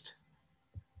 almost.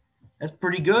 That's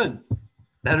pretty good.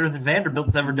 Better than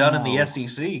Vanderbilt's ever done in the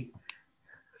SEC.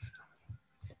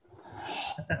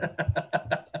 I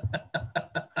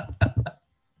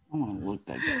want to look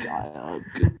that guy up.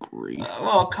 Good grief.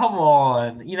 Well, come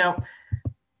on.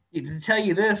 To tell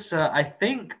you this, I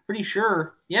think, pretty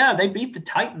sure, yeah, they beat the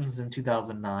Titans in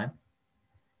 2009.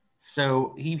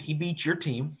 So he beat your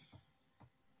team.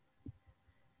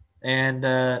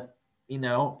 And,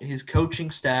 his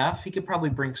coaching staff, he could probably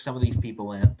bring some of these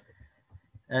people in.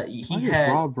 Why does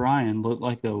Rob Ryan look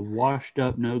like a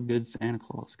washed-up, no-good Santa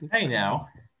Claus? Hey, now.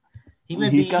 He I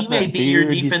mean, may be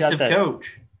your defensive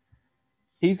coach.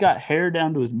 He's got hair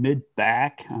down to his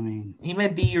mid-back. I mean, he may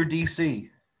be your DC.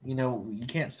 You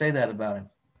can't say that about him.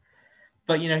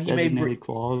 But he may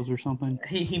clause or something.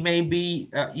 He may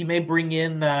be. You may bring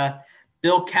in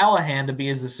Bill Callahan to be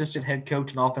his assistant head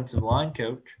coach and offensive line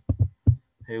coach,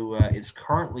 who is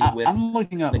currently with. I'm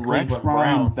looking up Rex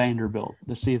Ryan Vanderbilt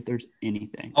to see if there's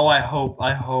anything. Oh, I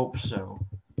hope so.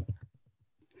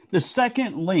 The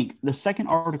second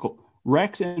article.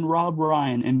 Rex and Rob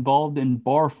Ryan involved in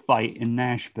bar fight in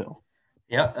Nashville.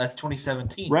 Yep, that's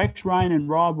 2017. Rex Ryan and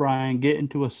Rob Ryan get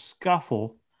into a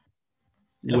scuffle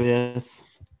with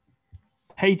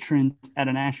patrons at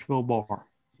a Nashville bar.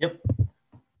 Yep.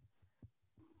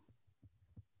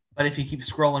 But if you keep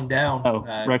scrolling down...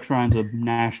 Rex Ryan's a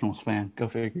Nationals fan. Go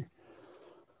figure.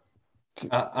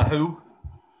 Who?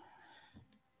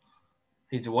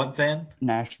 He's a what fan?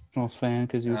 Nationals fan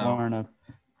because he was wearing a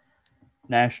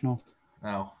Nationals.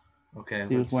 Oh, okay.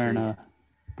 He was wearing a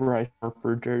Bryce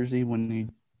Harper jersey when he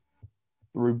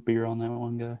threw beer on that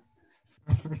one guy.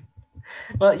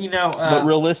 But but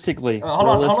realistically,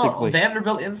 hold on.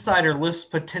 Vanderbilt Insider lists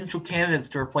potential candidates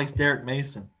to replace Derek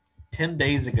Mason 10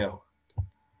 days ago.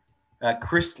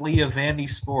 Chris Lee of Vandy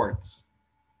Sports.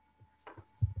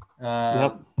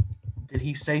 Yep. Did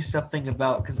he say something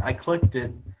about? Because I clicked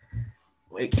it.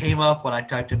 It came up when I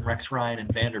typed in Rex Ryan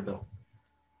and Vanderbilt.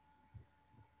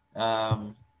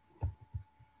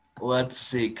 Let's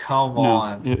see. Come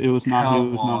on. It was not. He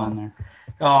was not on there.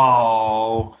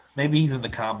 Oh, maybe he's in the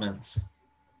comments.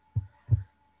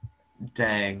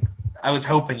 Dang. I was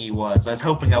hoping he was. I was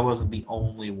hoping I wasn't the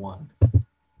only one.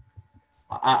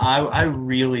 I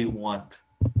really want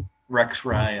Rex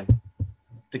Ryan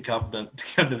to come to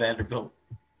Vanderbilt.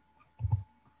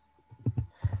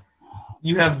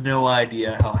 You have no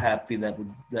idea how happy that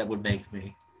would make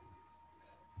me.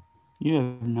 You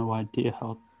have no idea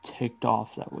how ticked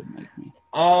off that would make me.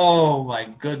 Oh my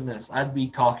goodness. I'd be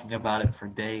talking about it for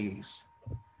days.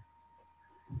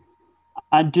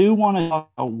 I do want to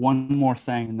talk about one more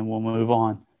thing and then we'll move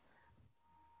on.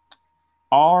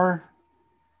 Our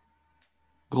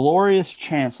glorious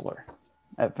chancellor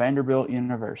at Vanderbilt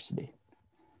University,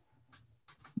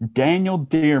 Daniel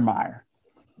Deermeyer.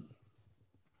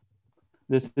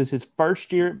 This is his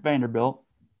first year at Vanderbilt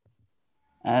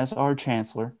as our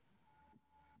chancellor.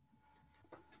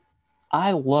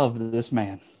 I love this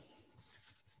man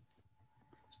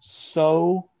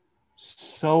so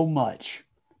much.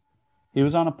 He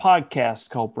was on a podcast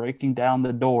called Breaking Down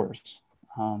the Doors.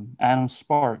 Adam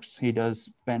Sparks, he does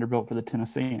Vanderbilt for the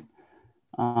Tennessean.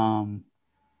 And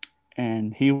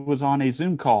he was on a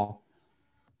Zoom call,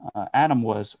 Adam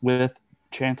was, with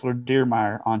Chancellor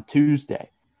Deermeyer on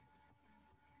Tuesday.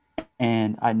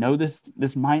 And I know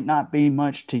this might not be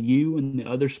much to you and the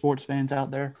other sports fans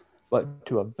out there, but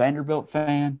to a Vanderbilt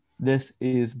fan, this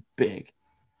is big.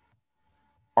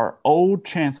 Our old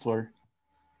chancellor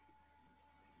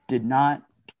did not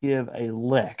give a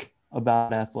lick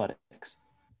about athletics.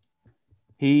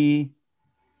 He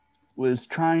was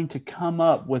trying to come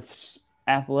up with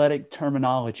athletic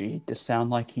terminology to sound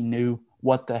like he knew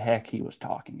what the heck he was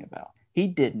talking about. He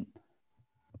didn't.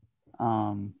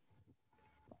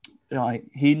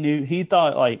 He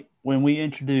thought like when we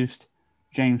introduced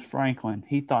James Franklin,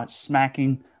 he thought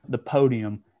smacking the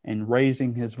podium and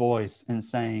raising his voice and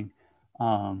saying,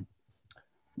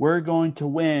 we're going to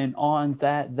win on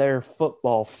that there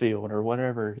football field or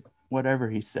whatever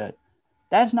he said.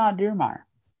 That's not Deermeyer.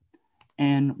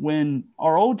 And when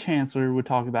our old chancellor would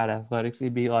talk about athletics,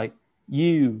 he'd be like,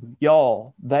 you,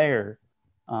 y'all, there.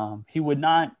 He would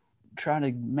not try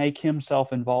to make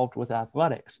himself involved with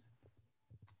athletics.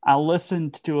 I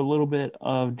listened to a little bit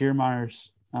of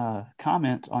Deermeyer's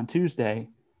comment on Tuesday,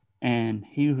 and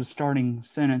he was starting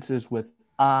sentences with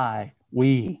I,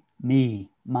 we, me,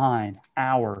 mine,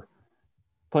 our,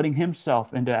 putting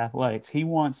himself into athletics. He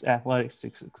wants athletics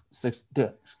to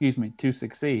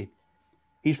succeed.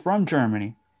 He's from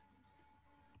Germany.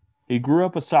 He grew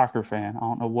up a soccer fan. I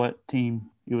don't know what team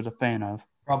he was a fan of.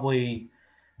 Probably,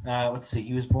 let's see.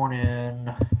 He was born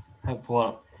in.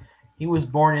 He was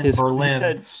born in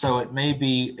Berlin, so it may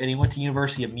be, and he went to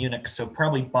University of Munich, so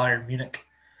probably Bayern Munich.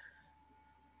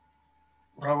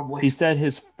 Probably. He said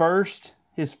his first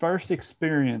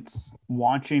experience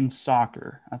watching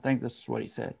soccer, I think this is what he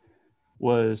said,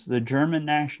 was the German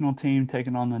national team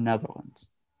taking on the Netherlands.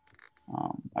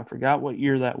 I forgot what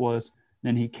year that was.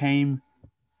 Then he came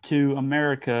to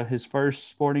America. His first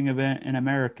sporting event in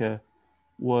America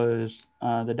was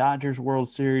the Dodgers World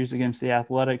Series against the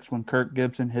Athletics when Kirk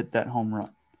Gibson hit that home run.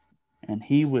 And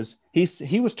he was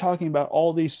talking about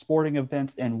all these sporting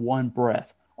events in one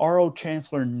breath. Our old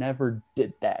chancellor never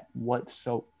did that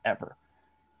whatsoever.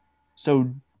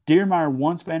 So Dearmeyer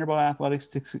wants Vanderbilt Athletics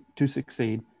to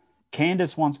succeed.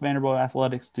 Candace wants Vanderbilt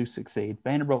Athletics to succeed.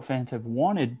 Vanderbilt fans have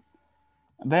wanted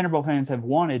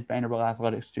Vanderbilt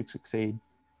Athletics to succeed.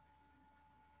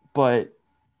 But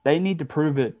they need to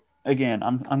prove it again.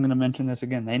 I'm going to mention this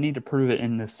again. They need to prove it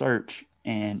in this search.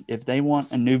 And if they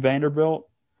want a new Vanderbilt,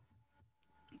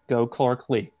 go Clark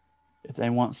Lee. If they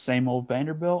want same old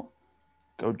Vanderbilt,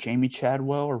 go Jamie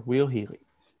Chadwell or Will Healy.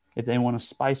 If they want to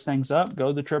spice things up,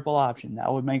 go the triple option.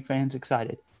 That would make fans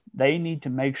excited. They need to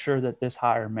make sure that this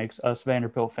hire makes us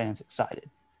Vanderbilt fans excited.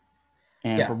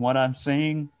 And from what I'm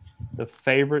seeing, the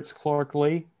favorite's Clark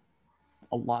Lee.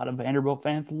 A lot of Vanderbilt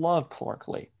fans love Clark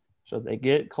Lee. So they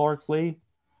get Clark Lee.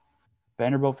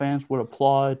 Vanderbilt fans would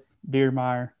applaud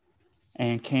Dearmeyer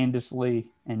and Candace Lee,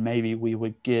 and maybe we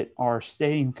would get our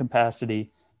stadium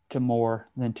capacity to more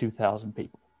than 2,000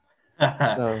 people.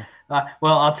 So,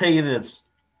 well, I'll tell you this.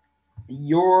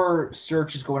 Your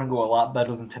search is going to go a lot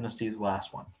better than Tennessee's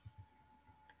last one.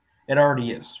 It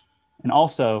already is. And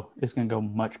also, it's going to go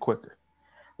much quicker.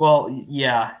 Well,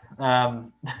 yeah. I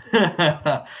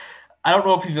don't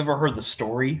know if you've ever heard the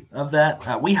story of that.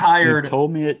 You've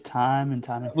told me it time and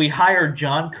time again. We hired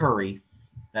John Curry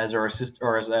as our assistant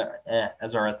or as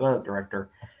our athletic director.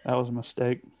 That was a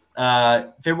mistake.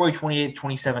 February 28th,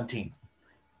 2017.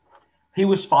 He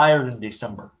was fired in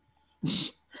December.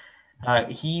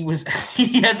 He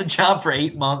had the job for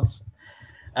 8 months.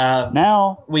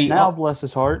 Now, bless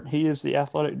his heart, he is the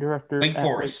athletic director at Wake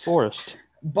Forest.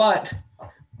 But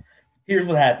here's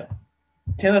what happened.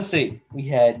 Tennessee, we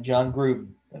had John Gruden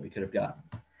that we could have gotten.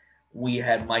 We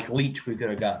had Mike Leach we could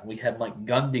have gotten. We had Mike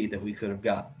Gundy that we could have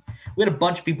gotten. We had a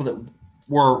bunch of people that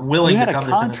were willing to come to Tennessee.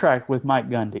 You had a contract with Mike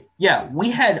Gundy. Yeah,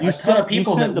 we had a ton of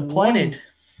people that wanted.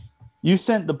 You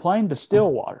sent the plane to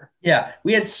Stillwater. Yeah,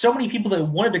 we had so many people that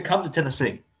wanted to come to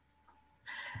Tennessee.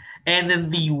 And then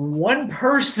the one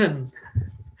person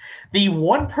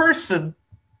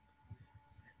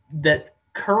that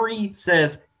Curry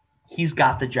says he's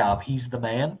got the job, he's the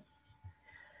man,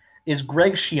 is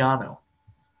Greg Schiano.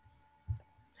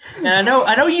 And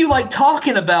I know you like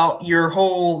talking about your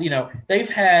whole, they've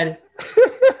had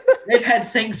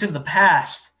things in the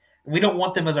past. We don't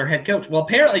want them as our head coach. Well,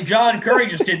 apparently John Curry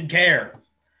just didn't care.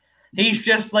 He's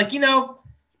just like, he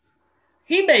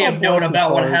may have known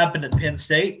about what happened at Penn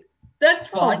State. That's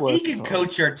fine. He can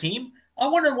coach our team. I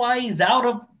wonder why he's out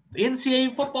of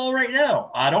NCAA football right now.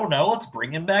 I don't know. Let's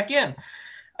bring him back in.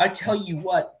 I tell you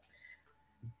what,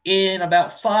 in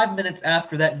about 5 minutes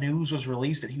after that news was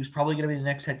released that he was probably going to be the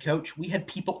next head coach, we had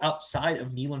people outside of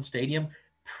Neyland Stadium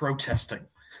protesting.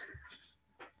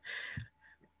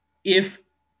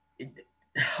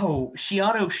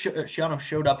 Schiano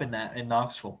showed up in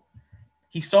Knoxville.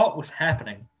 He saw what was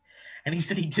happening, and he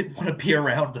said he didn't want to be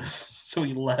around us, so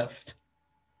he left.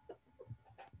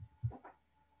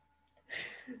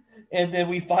 And then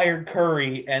we fired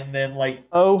Curry, and then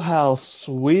oh, how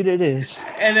sweet it is.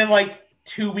 And then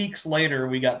 2 weeks later,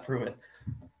 we got Pruitt.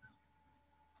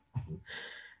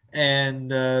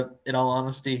 And in all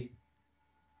honesty,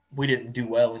 we didn't do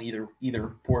well in either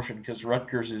portion because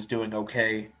Rutgers is doing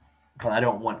okay, but I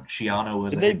don't want Schiano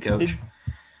as a head coach.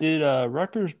 Did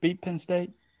Rutgers beat Penn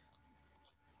State?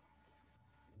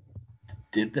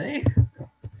 Did they?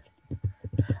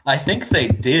 I think they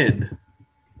did.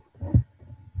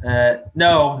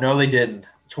 No, they didn't.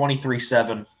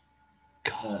 23-7.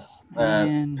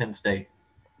 Penn State.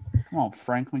 Come on,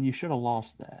 Franklin, you should have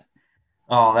lost that.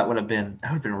 Oh, that would have been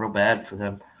real bad for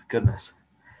them. Goodness.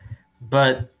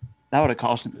 But that would have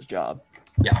cost him his job.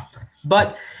 Yeah.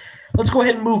 But let's go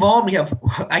ahead and move on.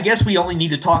 I guess we only need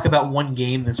to talk about one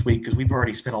game this week because we've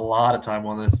already spent a lot of time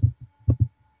on this.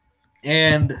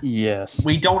 And yes,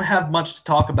 we don't have much to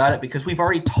talk about it because we've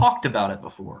already talked about it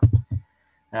before.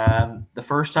 The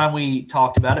first time we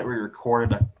talked about it, we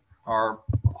recorded our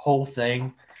whole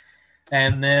thing.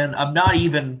 And then not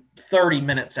even 30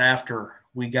 minutes after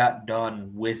we got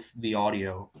done with the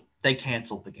audio, they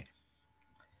canceled the game.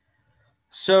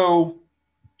 So,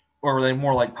 or they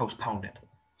more like postponed it.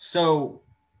 So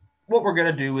what we're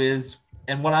going to do is,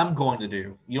 and what I'm going to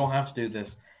do, you don't have to do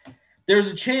this, there's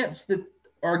a chance that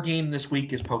our game this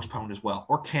week is postponed as well,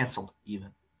 or canceled even.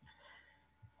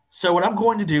 So what I'm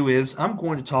going to do is I'm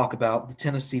going to talk about the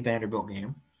Tennessee-Vanderbilt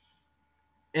game,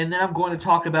 and then I'm going to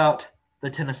talk about the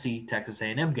Tennessee-Texas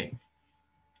A&M game.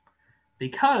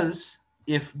 Because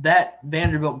if that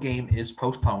Vanderbilt game is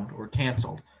postponed or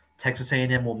canceled, Texas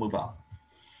A&M will move up.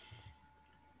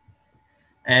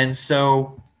 And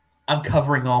so I'm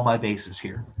covering all my bases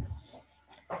here.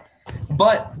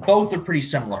 But both are pretty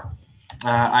similar.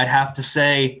 I'd have to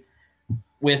say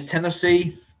with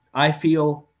Tennessee, I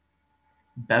feel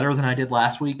better than I did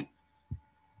last week,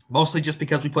 mostly just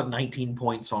because we put 19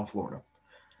 points on Florida.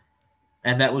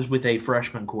 And that was with a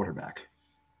freshman quarterback.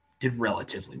 Did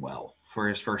relatively well for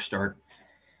his first start.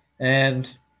 And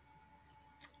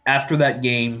after that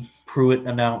game, Pruitt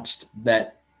announced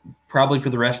that probably for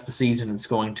the rest of the season it's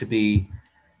going to be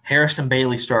Harrison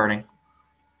Bailey starting,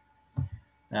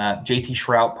 JT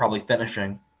Shrout probably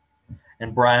finishing,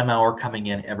 and Brian Maurer coming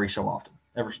in every so often.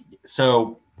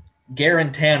 So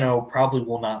Garantano probably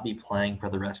will not be playing for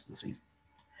the rest of the season.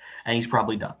 And he's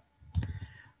probably done,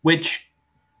 which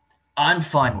I'm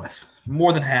fine with.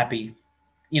 More than happy.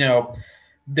 You know,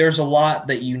 there's a lot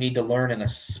that you need to learn in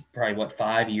probably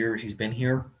 5 years he's been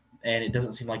here, and it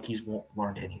doesn't seem like he's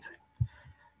learned anything.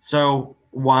 So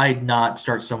why not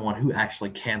start someone who actually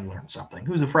can learn something,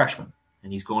 who's a freshman,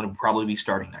 and he's going to probably be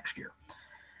starting next year.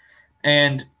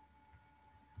 And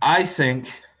I think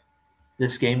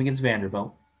this game against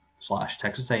Vanderbilt /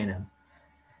 Texas A&M,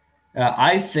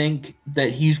 I think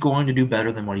that he's going to do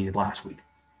better than what he did last week.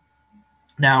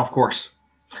 Now, of course,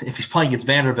 if he's playing against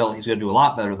Vanderbilt, he's going to do a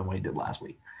lot better than what he did last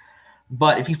week.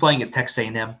 But if he's playing against Texas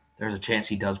A&M, there's a chance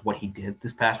he does what he did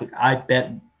this past week. I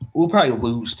bet we'll probably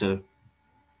lose to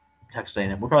Texas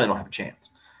A&M. We probably don't have a chance.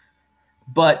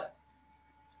 But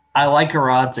I like our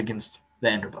odds against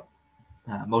Vanderbilt,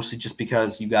 mostly just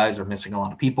because you guys are missing a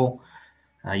lot of people.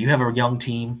 You have a young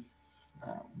team.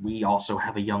 We also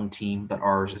have a young team, but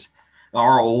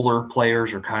our older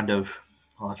players are kind of,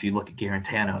 well, if you look at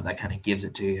Garantano, that kind of gives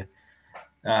it to you.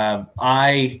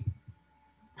 I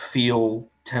feel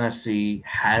Tennessee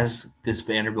has this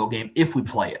Vanderbilt game if we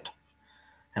play it.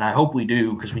 And I hope we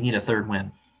do because we need a third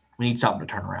win. We need something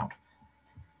to turn around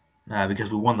because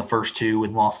we won the first 2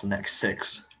 and lost the next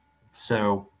 6.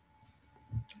 So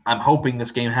I'm hoping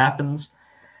this game happens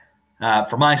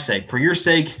for my sake. For your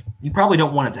sake, you probably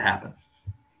don't want it to happen.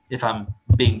 If I'm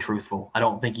being truthful, I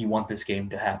don't think you want this game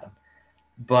to happen.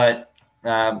 But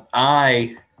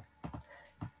I'd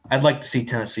like to see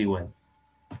Tennessee win.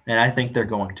 And I think they're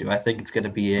going to. I think it's going to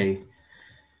be a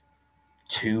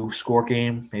 2-score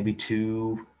game, maybe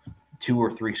 2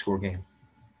 or 3-score game.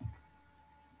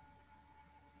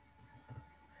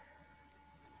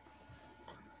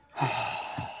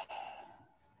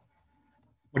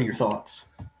 What are your thoughts?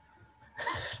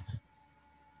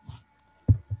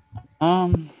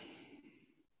 I'm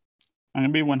going to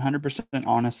be 100%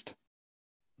 honest.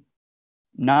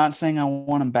 Not saying I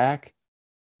want him back,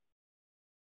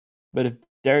 but if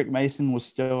Derek Mason was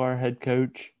still our head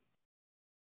coach,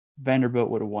 Vanderbilt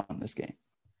would have won this game.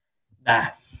 Nah.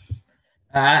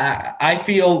 I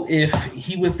feel if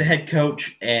he was the head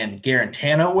coach and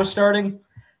Garantano was starting,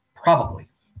 probably.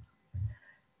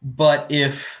 But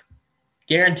if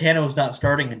Garantano was not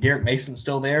starting and Derek Mason's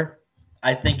still there,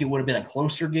 I think it would have been a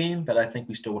closer game, but I think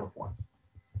we still would have won.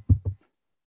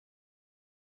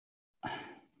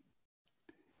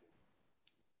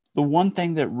 The one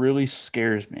thing that really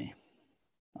scares me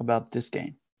about this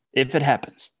game, if it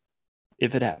happens,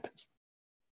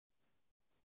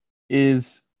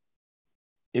 is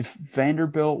if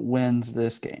Vanderbilt wins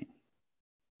this game,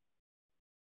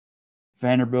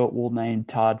 Vanderbilt will name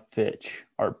Todd Fitch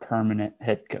our permanent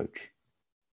head coach.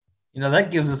 You know,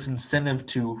 that gives us incentive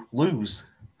to lose.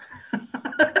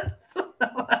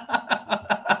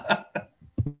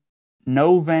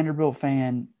 No Vanderbilt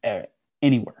fan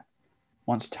anywhere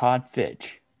wants Todd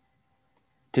Fitch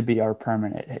to be our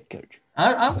permanent head coach.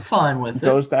 I'm fine with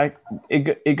it.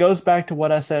 It goes back to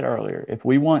what I said earlier. If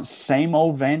we want same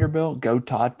old Vanderbilt, go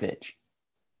Todd Fitch.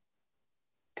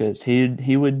 Because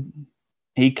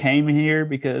he came here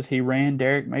because he ran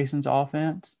Derek Mason's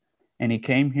offense, and he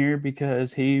came here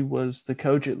because he was the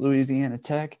coach at Louisiana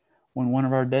Tech when one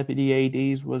of our deputy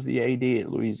ADs was the AD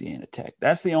at Louisiana Tech.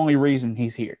 That's the only reason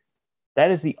he's here.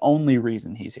 That is the only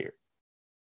reason he's here.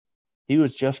 He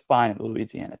was just fine at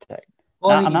Louisiana Tech.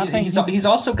 Well, I'm not saying he's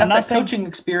also got that coaching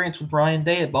experience with Brian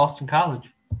Day at Boston College.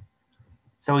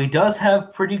 So he does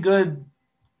have pretty good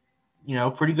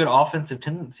offensive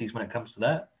tendencies when it comes to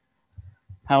that.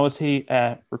 How is he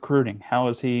at recruiting? How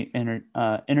is he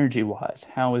energy-wise?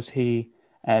 How is he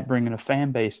at bringing a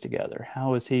fan base together?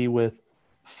 How is he with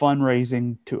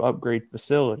fundraising to upgrade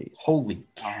facilities? Holy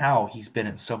cow, he's been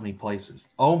at so many places.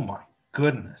 Oh, my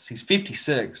goodness. He's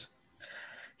 56.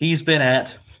 He's been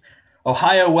at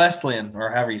Ohio Wesleyan,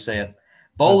 or however you say it,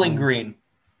 Bowling Green,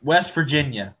 West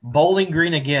Virginia, Bowling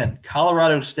Green again,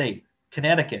 Colorado State,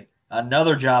 Connecticut,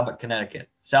 another job at Connecticut,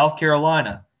 South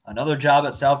Carolina, another job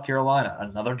at South Carolina,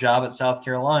 another job at South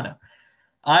Carolina.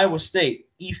 Iowa State,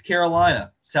 East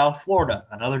Carolina, South Florida,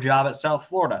 another job at South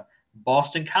Florida.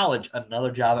 Boston College,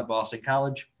 another job at Boston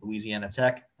College. Louisiana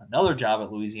Tech, another job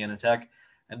at Louisiana Tech.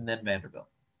 And then Vanderbilt.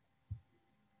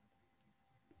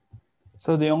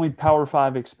 So the only Power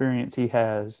 5 experience he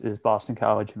has is Boston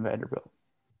College and Vanderbilt.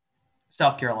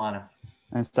 South Carolina.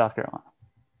 And South Carolina.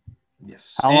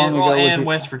 Yes. How long ago was he?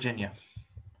 West Virginia.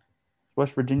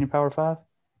 West Virginia Power 5?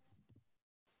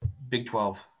 Big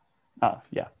 12. Oh,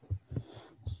 yeah.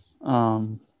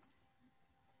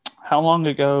 How long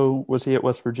ago was he at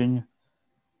West Virginia?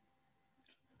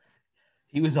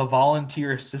 He was a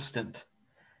volunteer assistant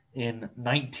in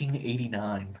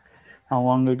 1989. How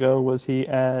long ago was he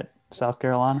at South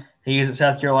Carolina? He was at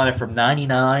South Carolina from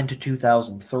 99 to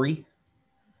 2003.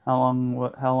 How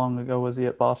long ago was he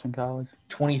at Boston College?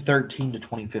 2013 to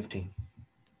 2015.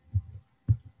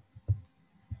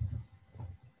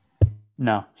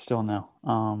 No, still no.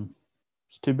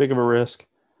 It's too big of a risk.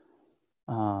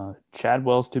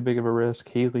 Chadwell's too big of a risk.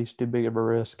 Healy's too big of a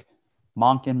risk.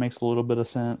 Monken makes a little bit of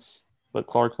sense, but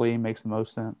Clark Lee makes the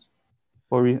most sense.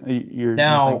 Or you're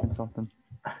thinking something?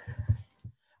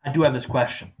 I do have this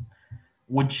question.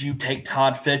 Would you take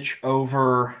Todd Fitch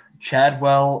over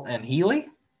Chadwell and Healy,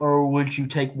 or would you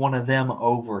take one of them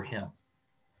over him?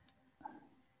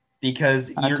 Because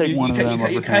you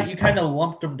kind of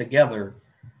lumped them together.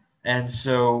 And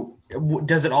so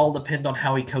does it all depend on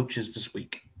how he coaches this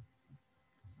week?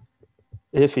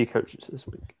 If he coaches this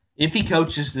week. If he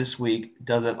coaches this week,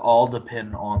 does it all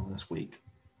depend on this week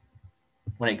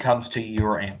when it comes to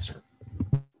your answer?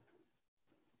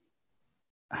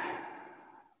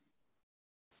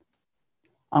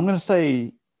 I'm going to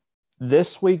say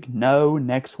this week, no.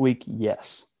 Next week,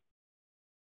 yes.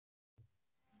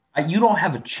 You don't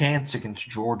have a chance against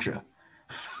Georgia.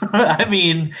 I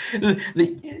mean,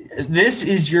 this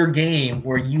is your game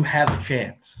where you have a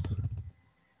chance.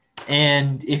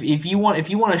 And if you want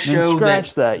to show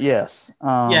that, yes.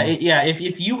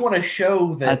 If you want to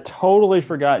show that, I totally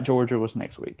forgot Georgia was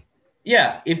next week.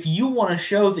 Yeah, if you want to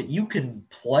show that you can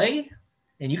play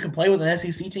and you can play with an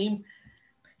SEC team,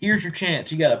 here's your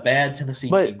chance. You got a bad Tennessee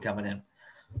team coming in.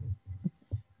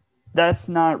 That's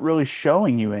not really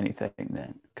showing you anything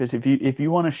then, because if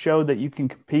you want to show that you can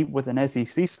compete with an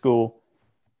SEC school,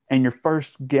 and your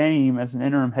first game as an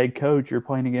interim head coach, you're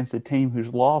playing against a team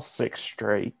who's lost 6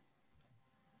 straight.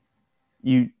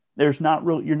 You're not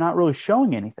really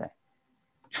showing anything.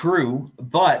 True,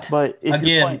 but if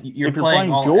again, you're playing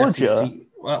Georgia. SEC.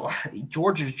 Well,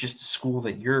 Georgia's just a school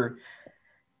that you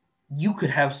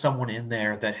could have someone in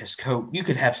there that has coached. You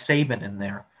could have Saban in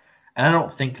there, and I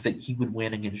don't think that he would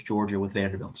win against Georgia with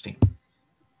Vanderbilt's team.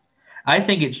 I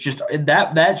think it's just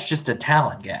that's just a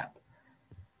talent gap,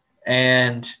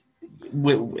 and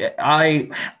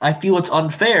I feel it's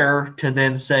unfair to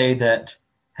then say that,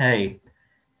 hey,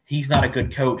 he's not a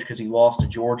good coach because he lost to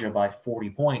Georgia by 40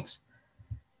 points.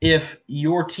 If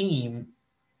your team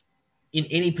in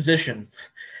any position,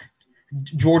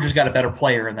 Georgia's got a better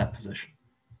player in that position.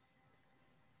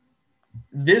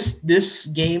 This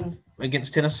game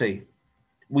against Tennessee,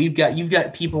 you've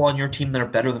got people on your team that are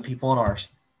better than people on ours.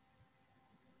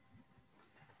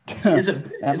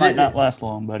 That might not last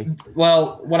long, buddy.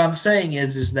 Well, what I'm saying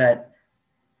is that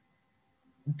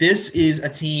this is a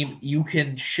team you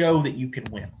can show that you can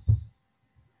win.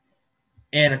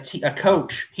 And a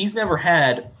coach, he's never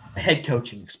had a head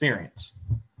coaching experience.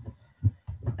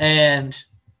 And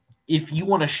if you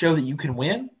want to show that you can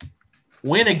win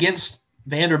against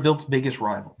Vanderbilt's biggest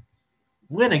rival.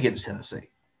 Win against Tennessee.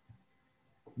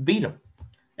 Beat them.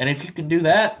 And if you can do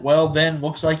that, well, then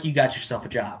looks like you got yourself a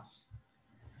job.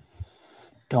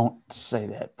 Don't say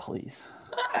that, please.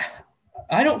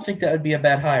 I don't think that would be a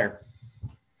bad hire.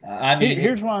 I mean,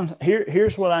 here's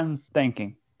what I'm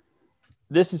thinking.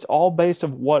 This is all based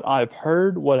on what I've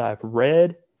heard, what I've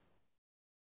read.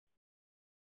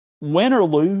 Win or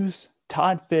lose,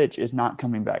 Todd Fitch is not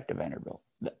coming back to Vanderbilt.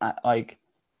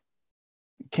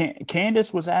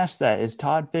 Candace was asked that, is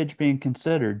Todd Fitch being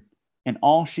considered? And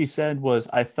all she said was,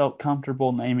 I felt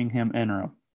comfortable naming him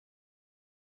interim.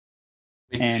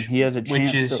 And he has a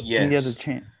chance. Yes. He has a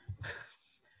chance.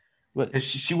 But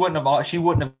she wouldn't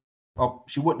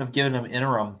have given him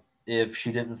interim if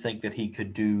she didn't think that he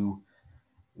could do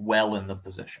well in the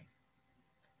position.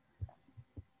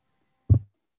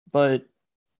 But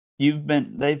they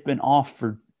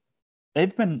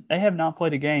have not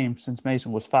played a game since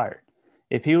Mason was fired.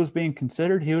 If he was being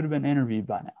considered, he would have been interviewed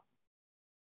by now.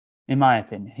 In my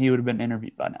opinion, he would have been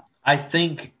interviewed by now. I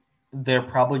think they're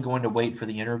probably going to wait for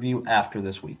the interview after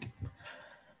this week.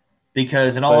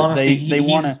 Because in all honesty,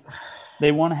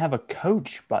 they want to have a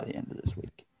coach by the end of this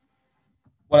week.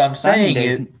 What I'm saying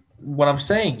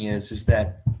is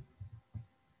that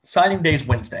signing day is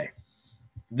Wednesday.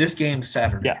 This game's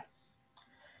Saturday. Yeah.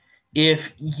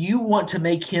 If you want to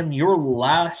make him your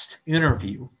last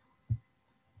interview,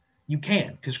 you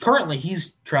can, because currently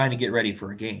he's trying to get ready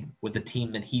for a game with a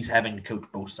team that he's having to coach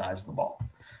both sides of the ball.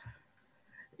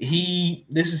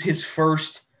 This is his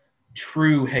first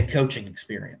true head coaching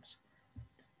experience.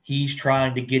 He's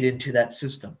trying to get into that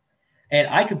system. And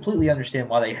I completely understand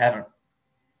why they haven't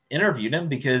interviewed him,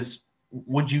 because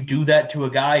would you do that to a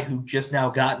guy who just now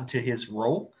got into his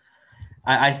role?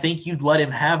 I think you'd let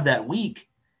him have that week,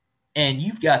 and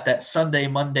you've got that Sunday,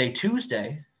 Monday,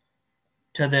 Tuesday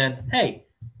to then, hey,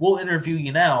 we'll interview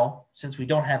you now since we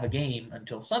don't have a game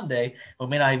until Sunday. We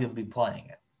may not even be playing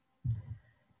it.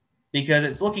 Because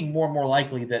it's looking more and more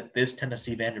likely that this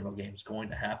Tennessee-Vanderbilt game is going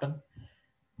to happen.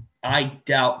 I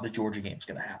doubt the Georgia game is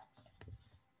going to happen.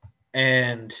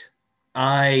 And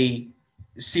I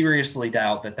seriously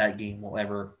doubt that game will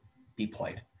ever be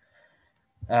played.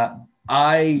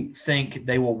 I think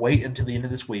they will wait until the end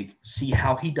of this week, see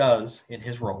how he does in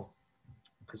his role.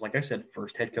 Because like I said,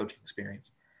 first head coaching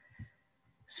experience.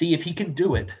 See if he can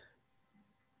do it.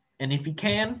 And if he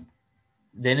can,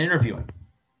 then interview him.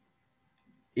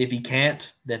 If he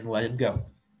can't, then let him go.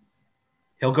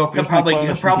 He'll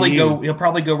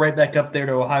probably go right back up there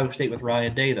to Ohio State with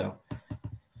Ryan Day, though.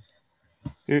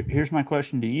 Here's my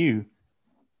question to you.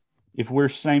 If we're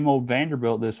same old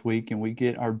Vanderbilt this week and we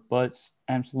get our butts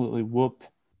absolutely whooped,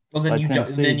 well, then by you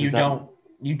Tennessee, don't.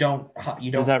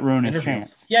 Does that ruin his interview him.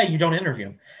 chance? Yeah, you don't interview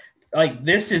him. Like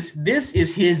this is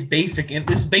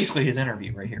basically his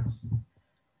interview right here.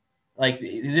 Like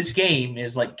this game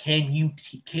is like, can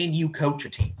you coach a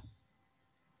team?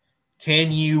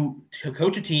 Can you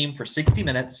coach a team for 60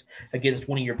 minutes against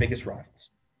one of your biggest rivals?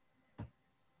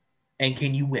 And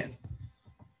can you win?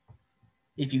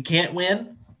 If you can't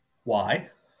win, why?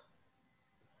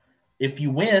 If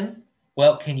you win,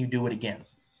 well, can you do it again?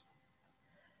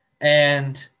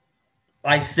 And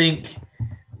I think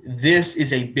this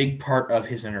is a big part of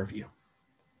his interview.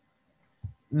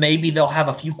 Maybe they'll have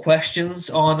a few questions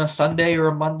on a Sunday or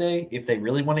a Monday if they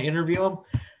really want to interview him.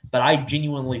 But I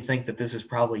genuinely think that this is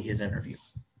probably his interview.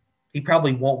 He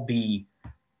probably won't be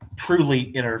truly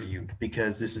interviewed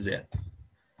because this is it.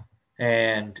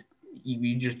 And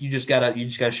you just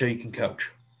gotta show you can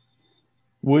coach.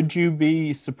 Would you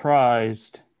be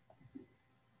surprised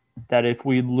that if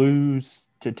we lose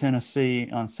to Tennessee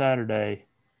on Saturday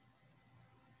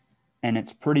and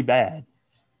it's pretty bad,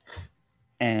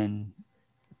 and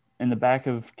in the back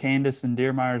of Candace and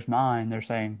Deermeyer's mind, they're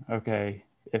saying, okay,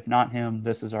 if not him,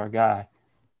 this is our guy.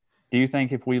 Do you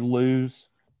think if we lose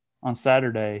on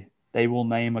Saturday, they will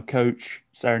name a coach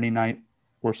Saturday night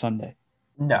or Sunday?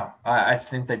 No, I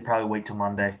think they'd probably wait till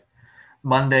Monday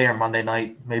or Monday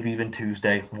night, maybe even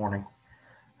Tuesday morning.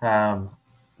 Because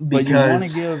but you want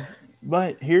to give.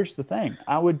 But here's the thing: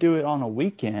 I would do it on a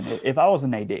weekend if I was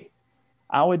an AD.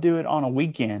 I would do it on a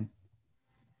weekend.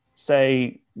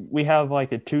 Say we have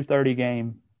like a 2:30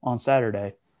 game on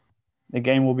Saturday. The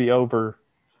game will be over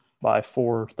by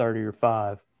 4:30 or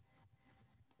 5.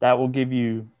 That will give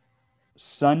you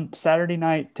Saturday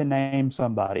night to name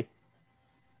somebody.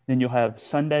 Then you'll have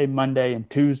Sunday, Monday, and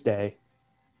Tuesday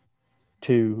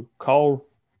to call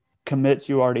commits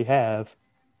you already have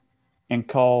and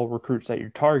call recruits that you're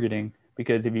targeting,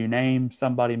 because if you name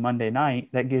somebody Monday night,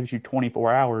 that gives you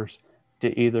 24 hours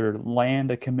to either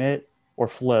land a commit or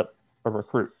flip a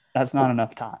recruit. That's not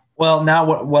enough time. Well,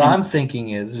 now what I'm thinking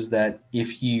is that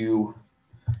if you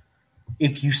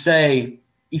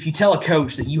tell a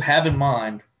coach that you have in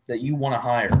mind that you want to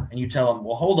hire, and you tell them,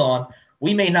 well, hold on,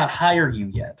 we may not hire you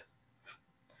yet.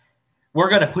 We're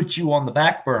going to put you on the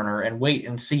back burner and wait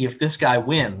and see if this guy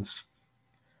wins.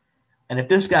 And if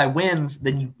this guy wins,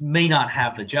 then you may not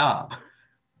have the job.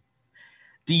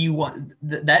 Do you want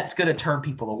that's going to turn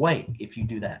people away if you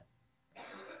do that.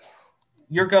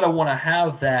 You're going to want to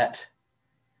have that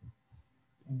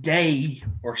day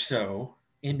or so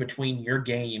in between your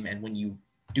game and when you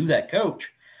do that coach,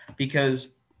 because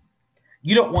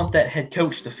you don't want that head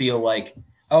coach to feel like,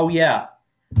 oh yeah,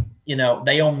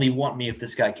 they only want me if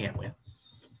this guy can't win.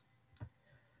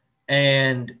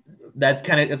 And it's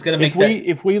going to make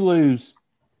if we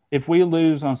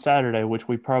lose on Saturday, which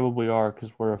we probably are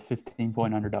because we're a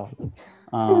 15-point underdog.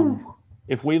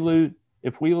 If we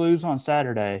lose on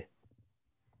Saturday,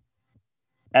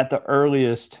 at the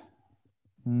earliest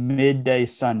midday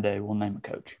Sunday, we'll name a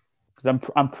coach, because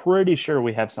I'm pretty sure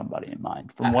we have somebody in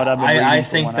mind from what I've been reading.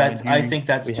 I think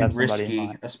that's too risky,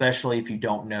 especially if you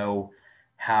don't know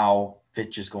how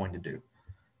Fitch is going to do.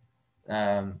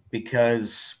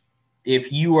 Because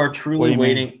if you are truly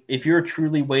waiting, if you're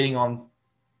truly waiting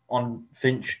on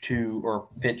Fitch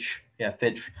to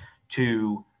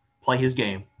play his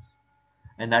game,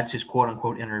 and that's his quote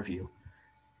unquote interview,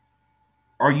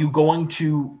 are you going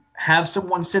to have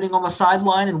someone sitting on the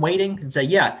sideline and waiting and say,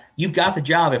 "Yeah, you've got the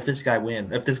job if this guy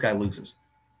loses"?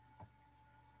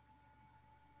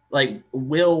 Like,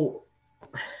 would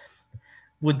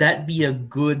that be a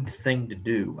good thing to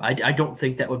do? I don't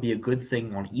think that would be a good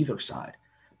thing on either side,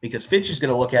 because Fitch is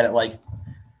going to look at it like,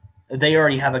 they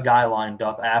already have a guy lined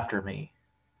up after me.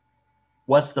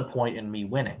 What's the point in me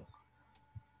winning?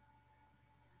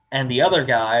 And the other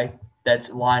guy that's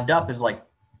lined up is like,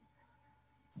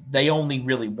 they only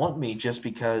really want me just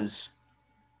because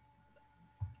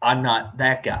I'm not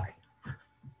that guy.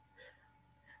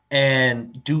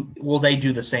 And will they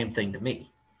do the same thing to me?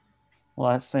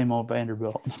 Well, that's same old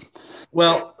Vanderbilt.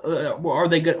 Well,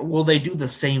 will they do the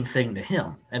same thing to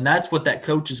him? And that's what that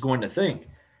coach is going to think.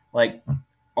 Like,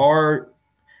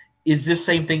 is this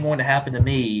same thing going to happen to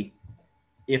me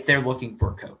if they're looking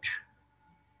for a coach?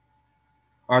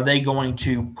 Are they going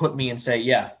to put me and say,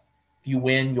 "Yeah, if you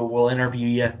win, we'll interview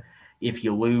you. If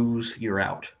you lose, you're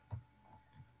out"?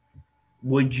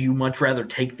 Would you much rather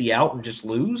take the out and just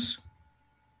lose?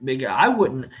 I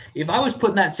wouldn't. If I was put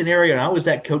in that scenario and I was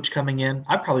that coach coming in,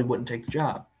 I probably wouldn't take the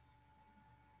job.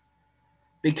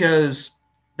 Because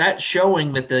that's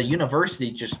showing that the university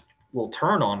just will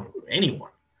turn on anyone.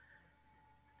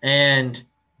 And,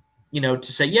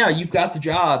 to say, "Yeah, you've got the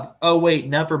job. Oh, wait,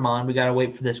 never mind. We got to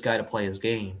wait for this guy to play his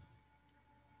game."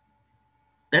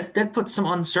 That puts some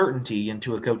uncertainty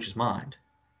into a coach's mind.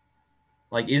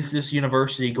 Like, is this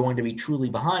university going to be truly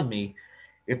behind me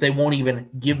if they won't even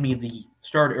give me the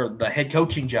start or the head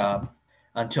coaching job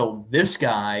until this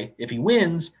guy, if he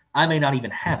wins, I may not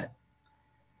even have it?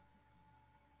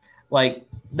 Like,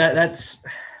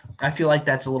 I feel like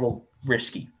that's a little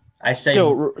risky. I say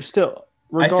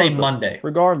Monday.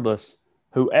 Regardless,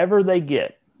 whoever they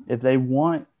get, if they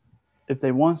want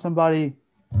somebody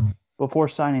before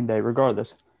signing day,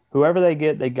 regardless, whoever they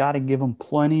get, they got to give them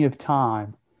plenty of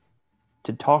time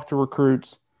to talk to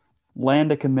recruits,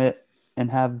 land a commit, and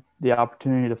have the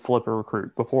opportunity to flip a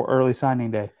recruit before early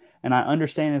signing day. And I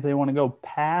understand if they want to go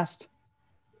past.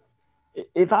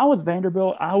 If I was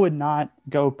Vanderbilt, I would not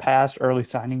go past early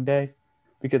signing day,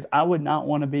 because I would not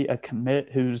want to be a commit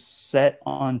who's set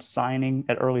on signing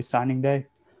at early signing day.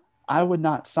 I would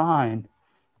not sign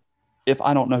if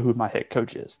I don't know who my head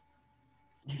coach is.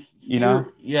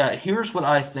 Here's what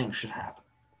I think should happen.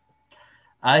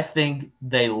 I think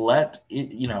they let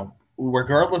it,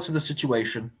 regardless of the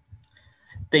situation,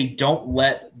 they don't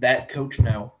let that coach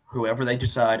know, whoever they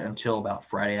decide, until about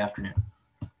Friday afternoon.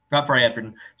 Not Friday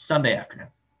afternoon, Sunday afternoon.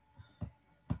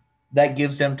 That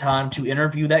gives them time to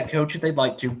interview that coach if they'd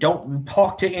like to. Don't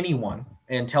talk to anyone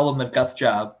and tell them they've got the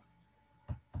job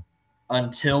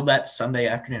until that Sunday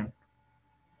afternoon.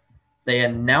 They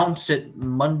announce it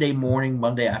Monday morning,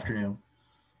 Monday afternoon.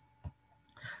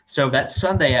 So that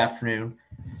Sunday afternoon,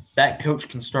 that coach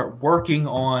can start working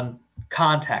on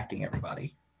contacting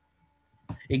everybody.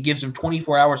 It gives him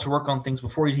 24 hours to work on things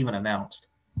before he's even announced.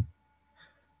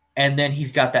 And then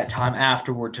he's got that time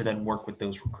afterward to then work with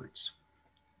those recruits.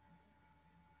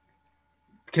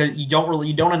 Because you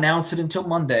don't announce it until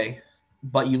Monday,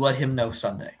 but you let him know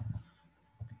Sunday.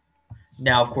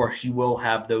 Now, of course, you will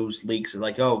have those leaks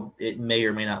like, oh, it may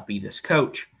or may not be this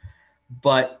coach.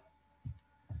 But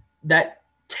that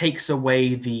takes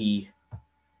away the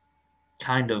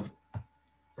kind of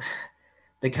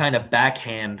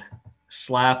backhand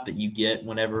slap that you get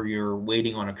whenever you're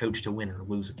waiting on a coach to win or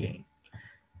lose a game.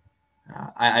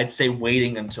 I'd say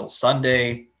waiting until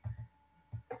Sunday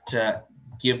to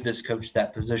give this coach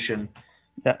that position.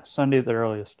 Yeah, Sunday at the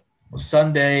earliest.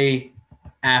 Sunday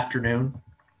afternoon.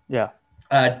 Yeah.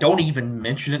 Don't even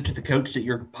mention it to the coach that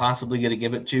you're possibly going to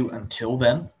give it to until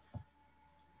then.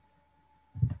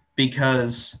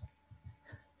 Because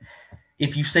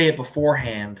if you say it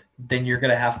beforehand, then you're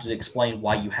going to have to explain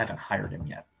why you haven't hired him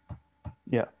yet.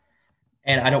 Yeah.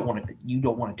 And you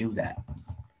don't want to do that.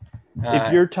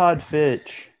 If you're Todd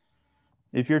Fitch,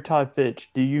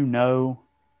 do you know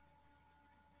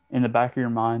in the back of your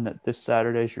mind that this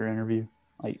Saturday is your interview?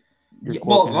 Interview?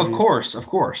 Of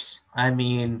course. I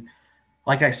mean,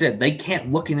 like I said, they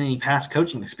can't look at any past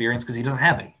coaching experience because he doesn't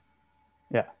have any.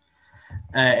 Yeah.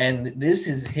 And this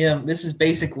is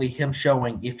basically him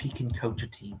showing if he can coach a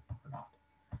team or not.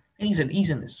 And he's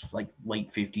in his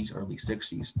late 50s, early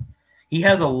 60s. He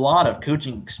has a lot of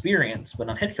coaching experience, but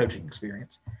not head coaching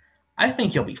experience. I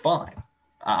think he'll be fine.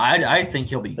 I think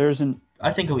he'll be.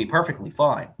 I think he'll be perfectly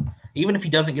fine. Even if he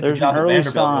doesn't get the job at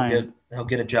Vanderbilt, he'll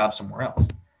get a job somewhere else.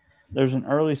 There's an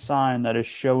early sign that is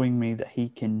showing me that he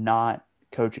cannot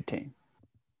coach a team.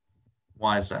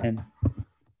 Why is that? And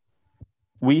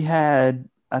we had,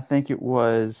 I think it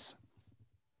was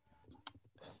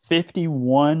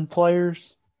 51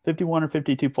 players, 51 or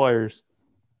 52 players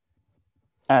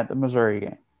at the Missouri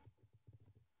game.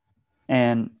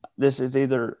 And this is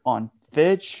either on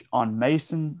Fitch, on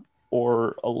Mason,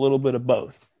 or a little bit of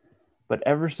both. But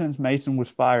ever since Mason was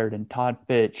fired and Todd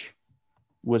Fitch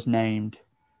was named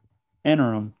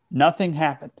interim, nothing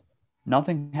happened.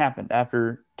 Nothing happened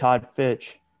after Todd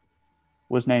Fitch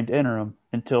was named interim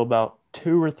until about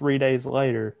 2 or 3 days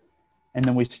later. And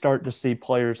then we start to see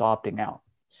players opting out.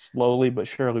 Slowly but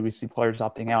surely, we see players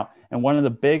opting out. And one of the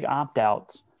big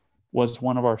opt-outs was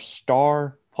one of our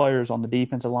star players on the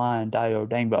defensive line, Dio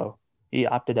Dangbo. He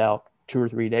opted out 2 or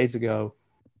 3 days ago.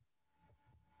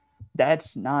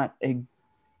 That's not a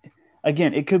 –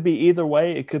 again, it could be either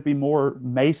way. It could be more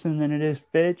Mason than it is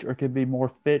Fitch, or it could be more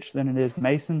Fitch than it is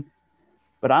Mason.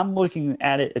 But I'm looking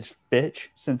at it as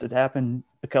Fitch, since it happened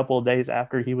a couple of days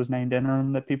after he was named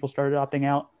interim that people started opting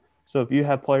out. So if you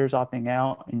have players opting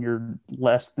out and you're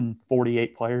less than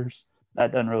 48 players,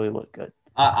 that doesn't really look good.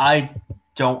 I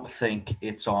don't think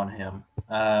it's on him.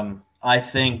 I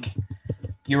think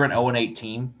you're an 0-8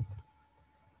 team.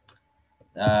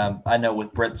 I know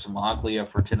with Brett Samaglia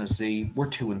for Tennessee, we're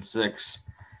 2-6.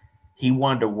 He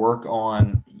wanted to work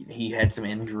on – he had some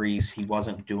injuries. He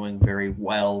wasn't doing very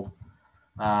well.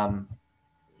 The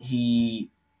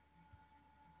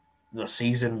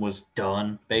season was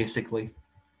done, basically.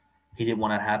 He didn't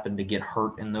want to happen to get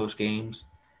hurt in those games.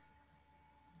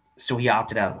 So he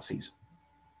opted out of the season.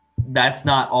 That's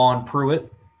not on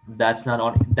Pruitt.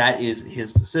 That is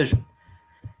his decision.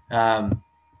 Now,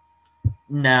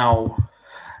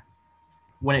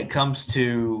 when it comes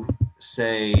to,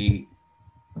 say,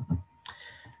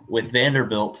 with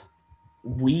Vanderbilt,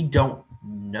 we don't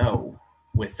know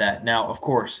with that. Now, of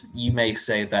course, you may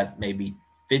say that may be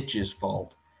Fitch's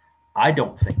fault. I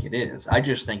don't think it is. I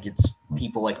just think it's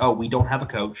people like, oh, we don't have a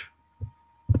coach.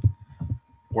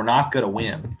 We're not going to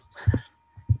win.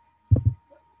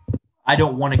 I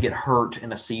don't want to get hurt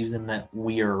in a season that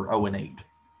we are 0-8.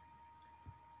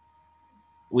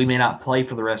 We may not play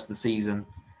for the rest of the season.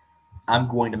 I'm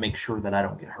going to make sure that I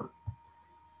don't get hurt.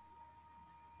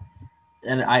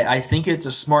 And I think it's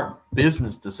a smart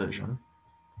business decision,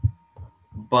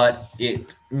 but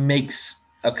it makes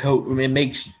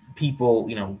people,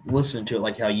 listen to it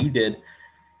like how you did,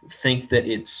 think that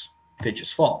it's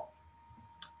Fitch's fault.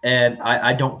 And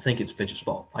I don't think it's Fitch's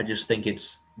fault. I just think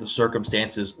it's the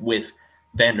circumstances with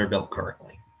Vanderbilt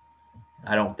currently.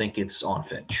 I don't think it's on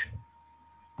Fitch.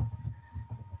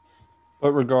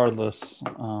 But regardless,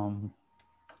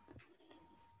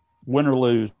 win or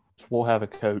lose, we'll have a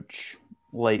coach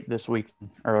late this week,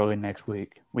 early next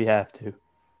week. We have to.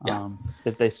 Yeah.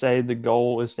 If they say the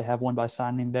goal is to have one by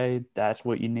signing day, that's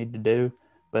what you need to do.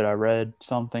 But I read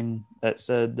something that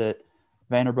said that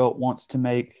Vanderbilt wants to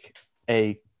make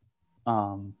a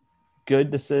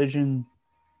good decision,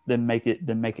 then make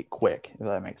it quick, if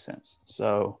that makes sense.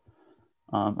 So,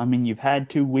 you've had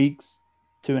 2 weeks,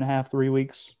 2.5, 3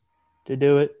 weeks to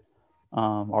do it.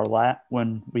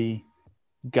 When we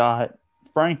got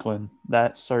Franklin,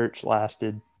 that search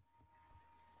lasted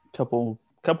a couple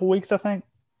weeks, I think.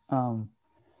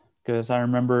 Because I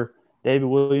remember David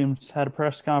Williams had a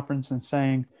press conference and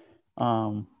saying,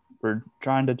 we're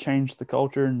trying to change the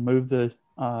culture and move the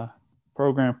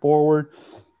program forward.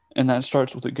 And that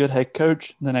starts with a good head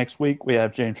coach. The next week we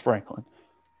have James Franklin.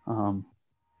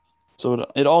 So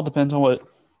it all depends on what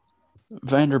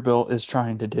Vanderbilt is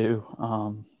trying to do.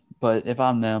 But if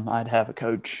I'm them, I'd have a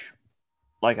coach,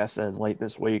 like I said, late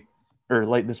this weekend,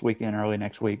 early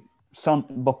next week,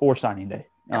 before signing day.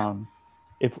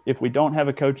 If we don't have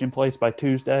a coach in place by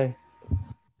Tuesday,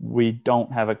 we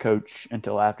don't have a coach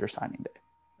until after signing day.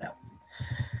 Yeah,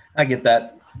 I get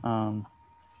that.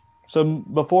 So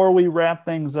before we wrap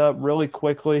things up really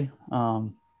quickly,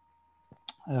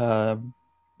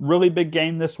 really big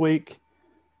game this week.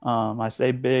 I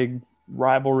say big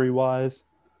rivalry-wise.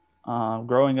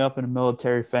 Growing up in a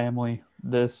military family,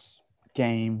 this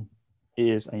game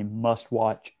is a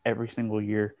must-watch every single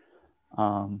year.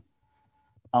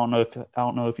 I don't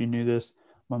know if you knew this,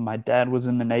 but my dad was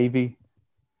in the Navy,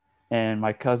 and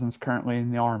my cousin's currently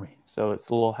in the Army. So it's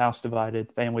a little house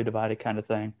divided, family divided kind of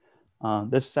thing.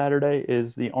 This Saturday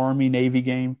is the Army-Navy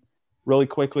game. Really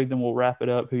quickly, then we'll wrap it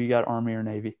up. Who you got, Army or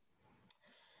Navy?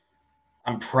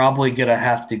 I'm probably going to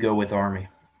have to go with Army.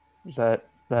 Is that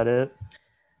it?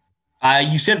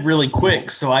 You said really quick,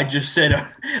 so I just said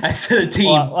I said a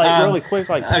team. Well, really quick,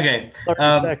 okay,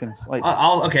 30 seconds.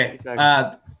 Okay. 30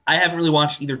 seconds. I haven't really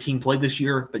watched either team play this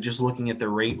year, but just looking at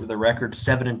their record,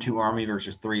 7-2 Army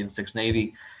versus 3-6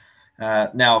 Navy.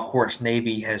 Now, of course,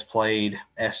 Navy has played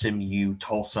SMU,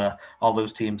 Tulsa, all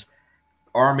those teams.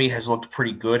 Army has looked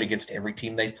pretty good against every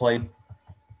team they've played.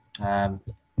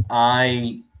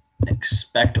 I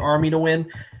expect Army to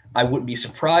win. I wouldn't be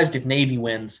surprised if Navy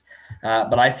wins,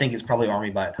 but I think it's probably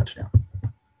Army by a touchdown.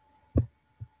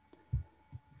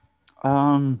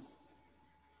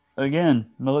 Again,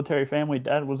 military family.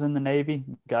 Dad was in the Navy.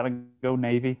 Gotta go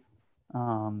Navy.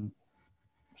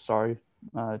 Sorry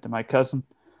to my cousin.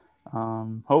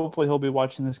 Hopefully he'll be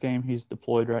watching this game. He's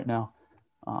deployed right now,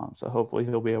 so hopefully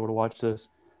he'll be able to watch this.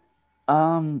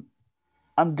 I'm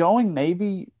going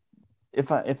Navy.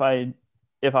 If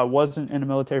I wasn't in a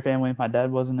military family, if my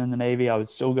dad wasn't in the Navy, I would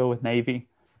still go with Navy.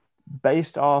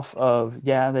 Based off of,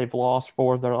 they've lost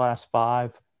 4 of their last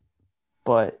 5,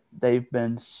 but they've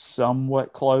been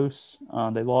somewhat close.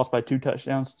 They lost by 2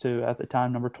 touchdowns to, at the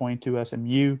time, number 22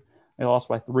 SMU. They lost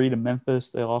by 3 to Memphis.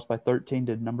 They lost by 13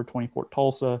 to number 24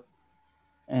 Tulsa.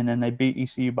 And then they beat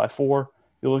ECU by 4.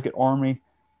 You look at Army,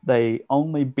 they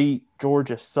only beat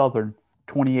Georgia Southern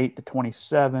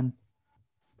 28-27.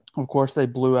 Of course, they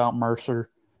blew out Mercer.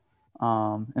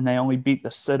 And they only beat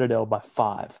the Citadel by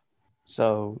 5.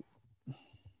 So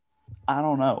I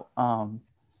don't know. I'm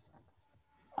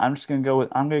going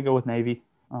to go with Navy.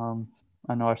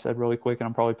 I know I said really quick and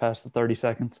I'm probably past the 30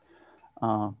 seconds.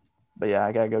 But yeah,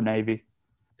 I got to go Navy.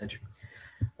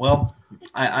 Well,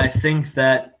 I think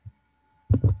that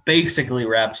basically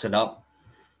wraps it up.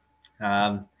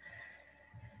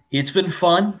 It's been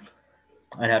fun,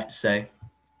 I'd have to say,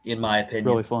 in my opinion.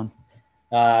 Really fun.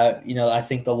 I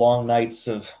think the long nights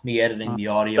of me editing the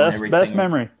audio and everything. Best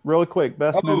memory, really quick.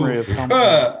 Best memory of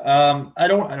I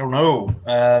don't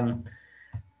know.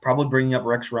 Probably bringing up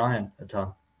Rex Ryan a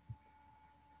ton.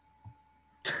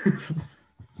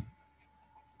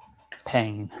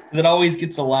 Pain. That always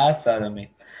gets a laugh out of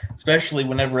me, especially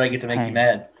whenever I get to make you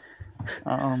mad.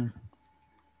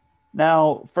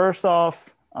 Now, first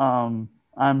off, I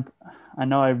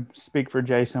know I speak for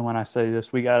Jason when I say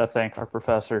this. We got to thank our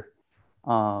professor,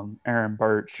 Aaron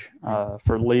Burtch,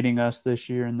 for leading us this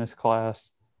year in this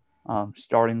class,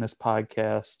 starting this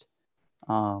podcast.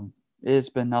 It's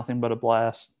been nothing but a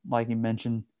blast, like you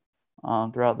mentioned,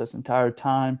 throughout this entire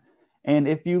time. And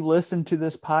if you listen to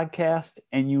this podcast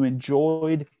and you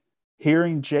enjoyed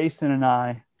hearing Jason and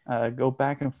I go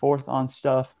back and forth on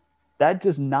stuff, that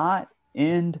does not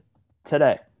end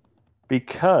today,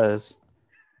 because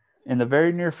in the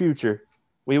very near future,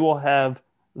 we will have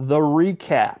the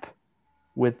recap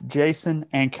with Jason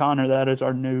and Connor. That is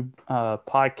our new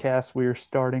podcast we are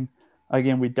starting.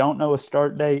 Again, we don't know a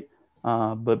start date,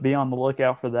 but be on the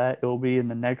lookout for that. It will be in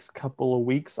the next couple of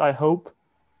weeks, I hope.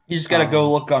 You just got to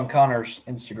go look on Connor's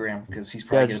Instagram, because he's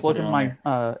probably just look at my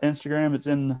Instagram. It's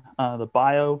in the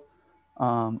bio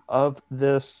of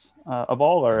this of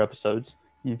all our episodes.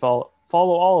 You follow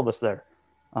all of us there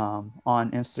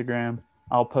on Instagram.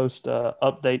 I'll post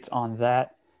updates on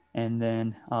that, and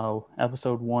then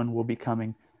episode 1 will be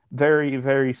coming very,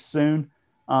 very soon.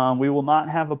 We will not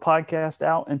have a podcast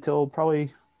out until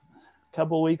probably a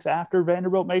couple of weeks after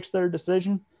Vanderbilt makes their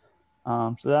decision.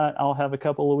 So that I'll have a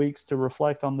couple of weeks to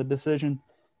reflect on the decision,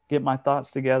 get my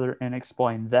thoughts together, and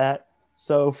explain that.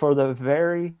 So for the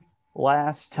very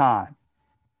last time,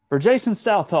 for Jason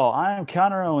Southall, I am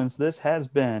Connor Owens. This has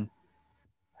been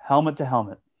Helmet to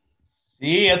Helmet.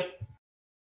 See ya.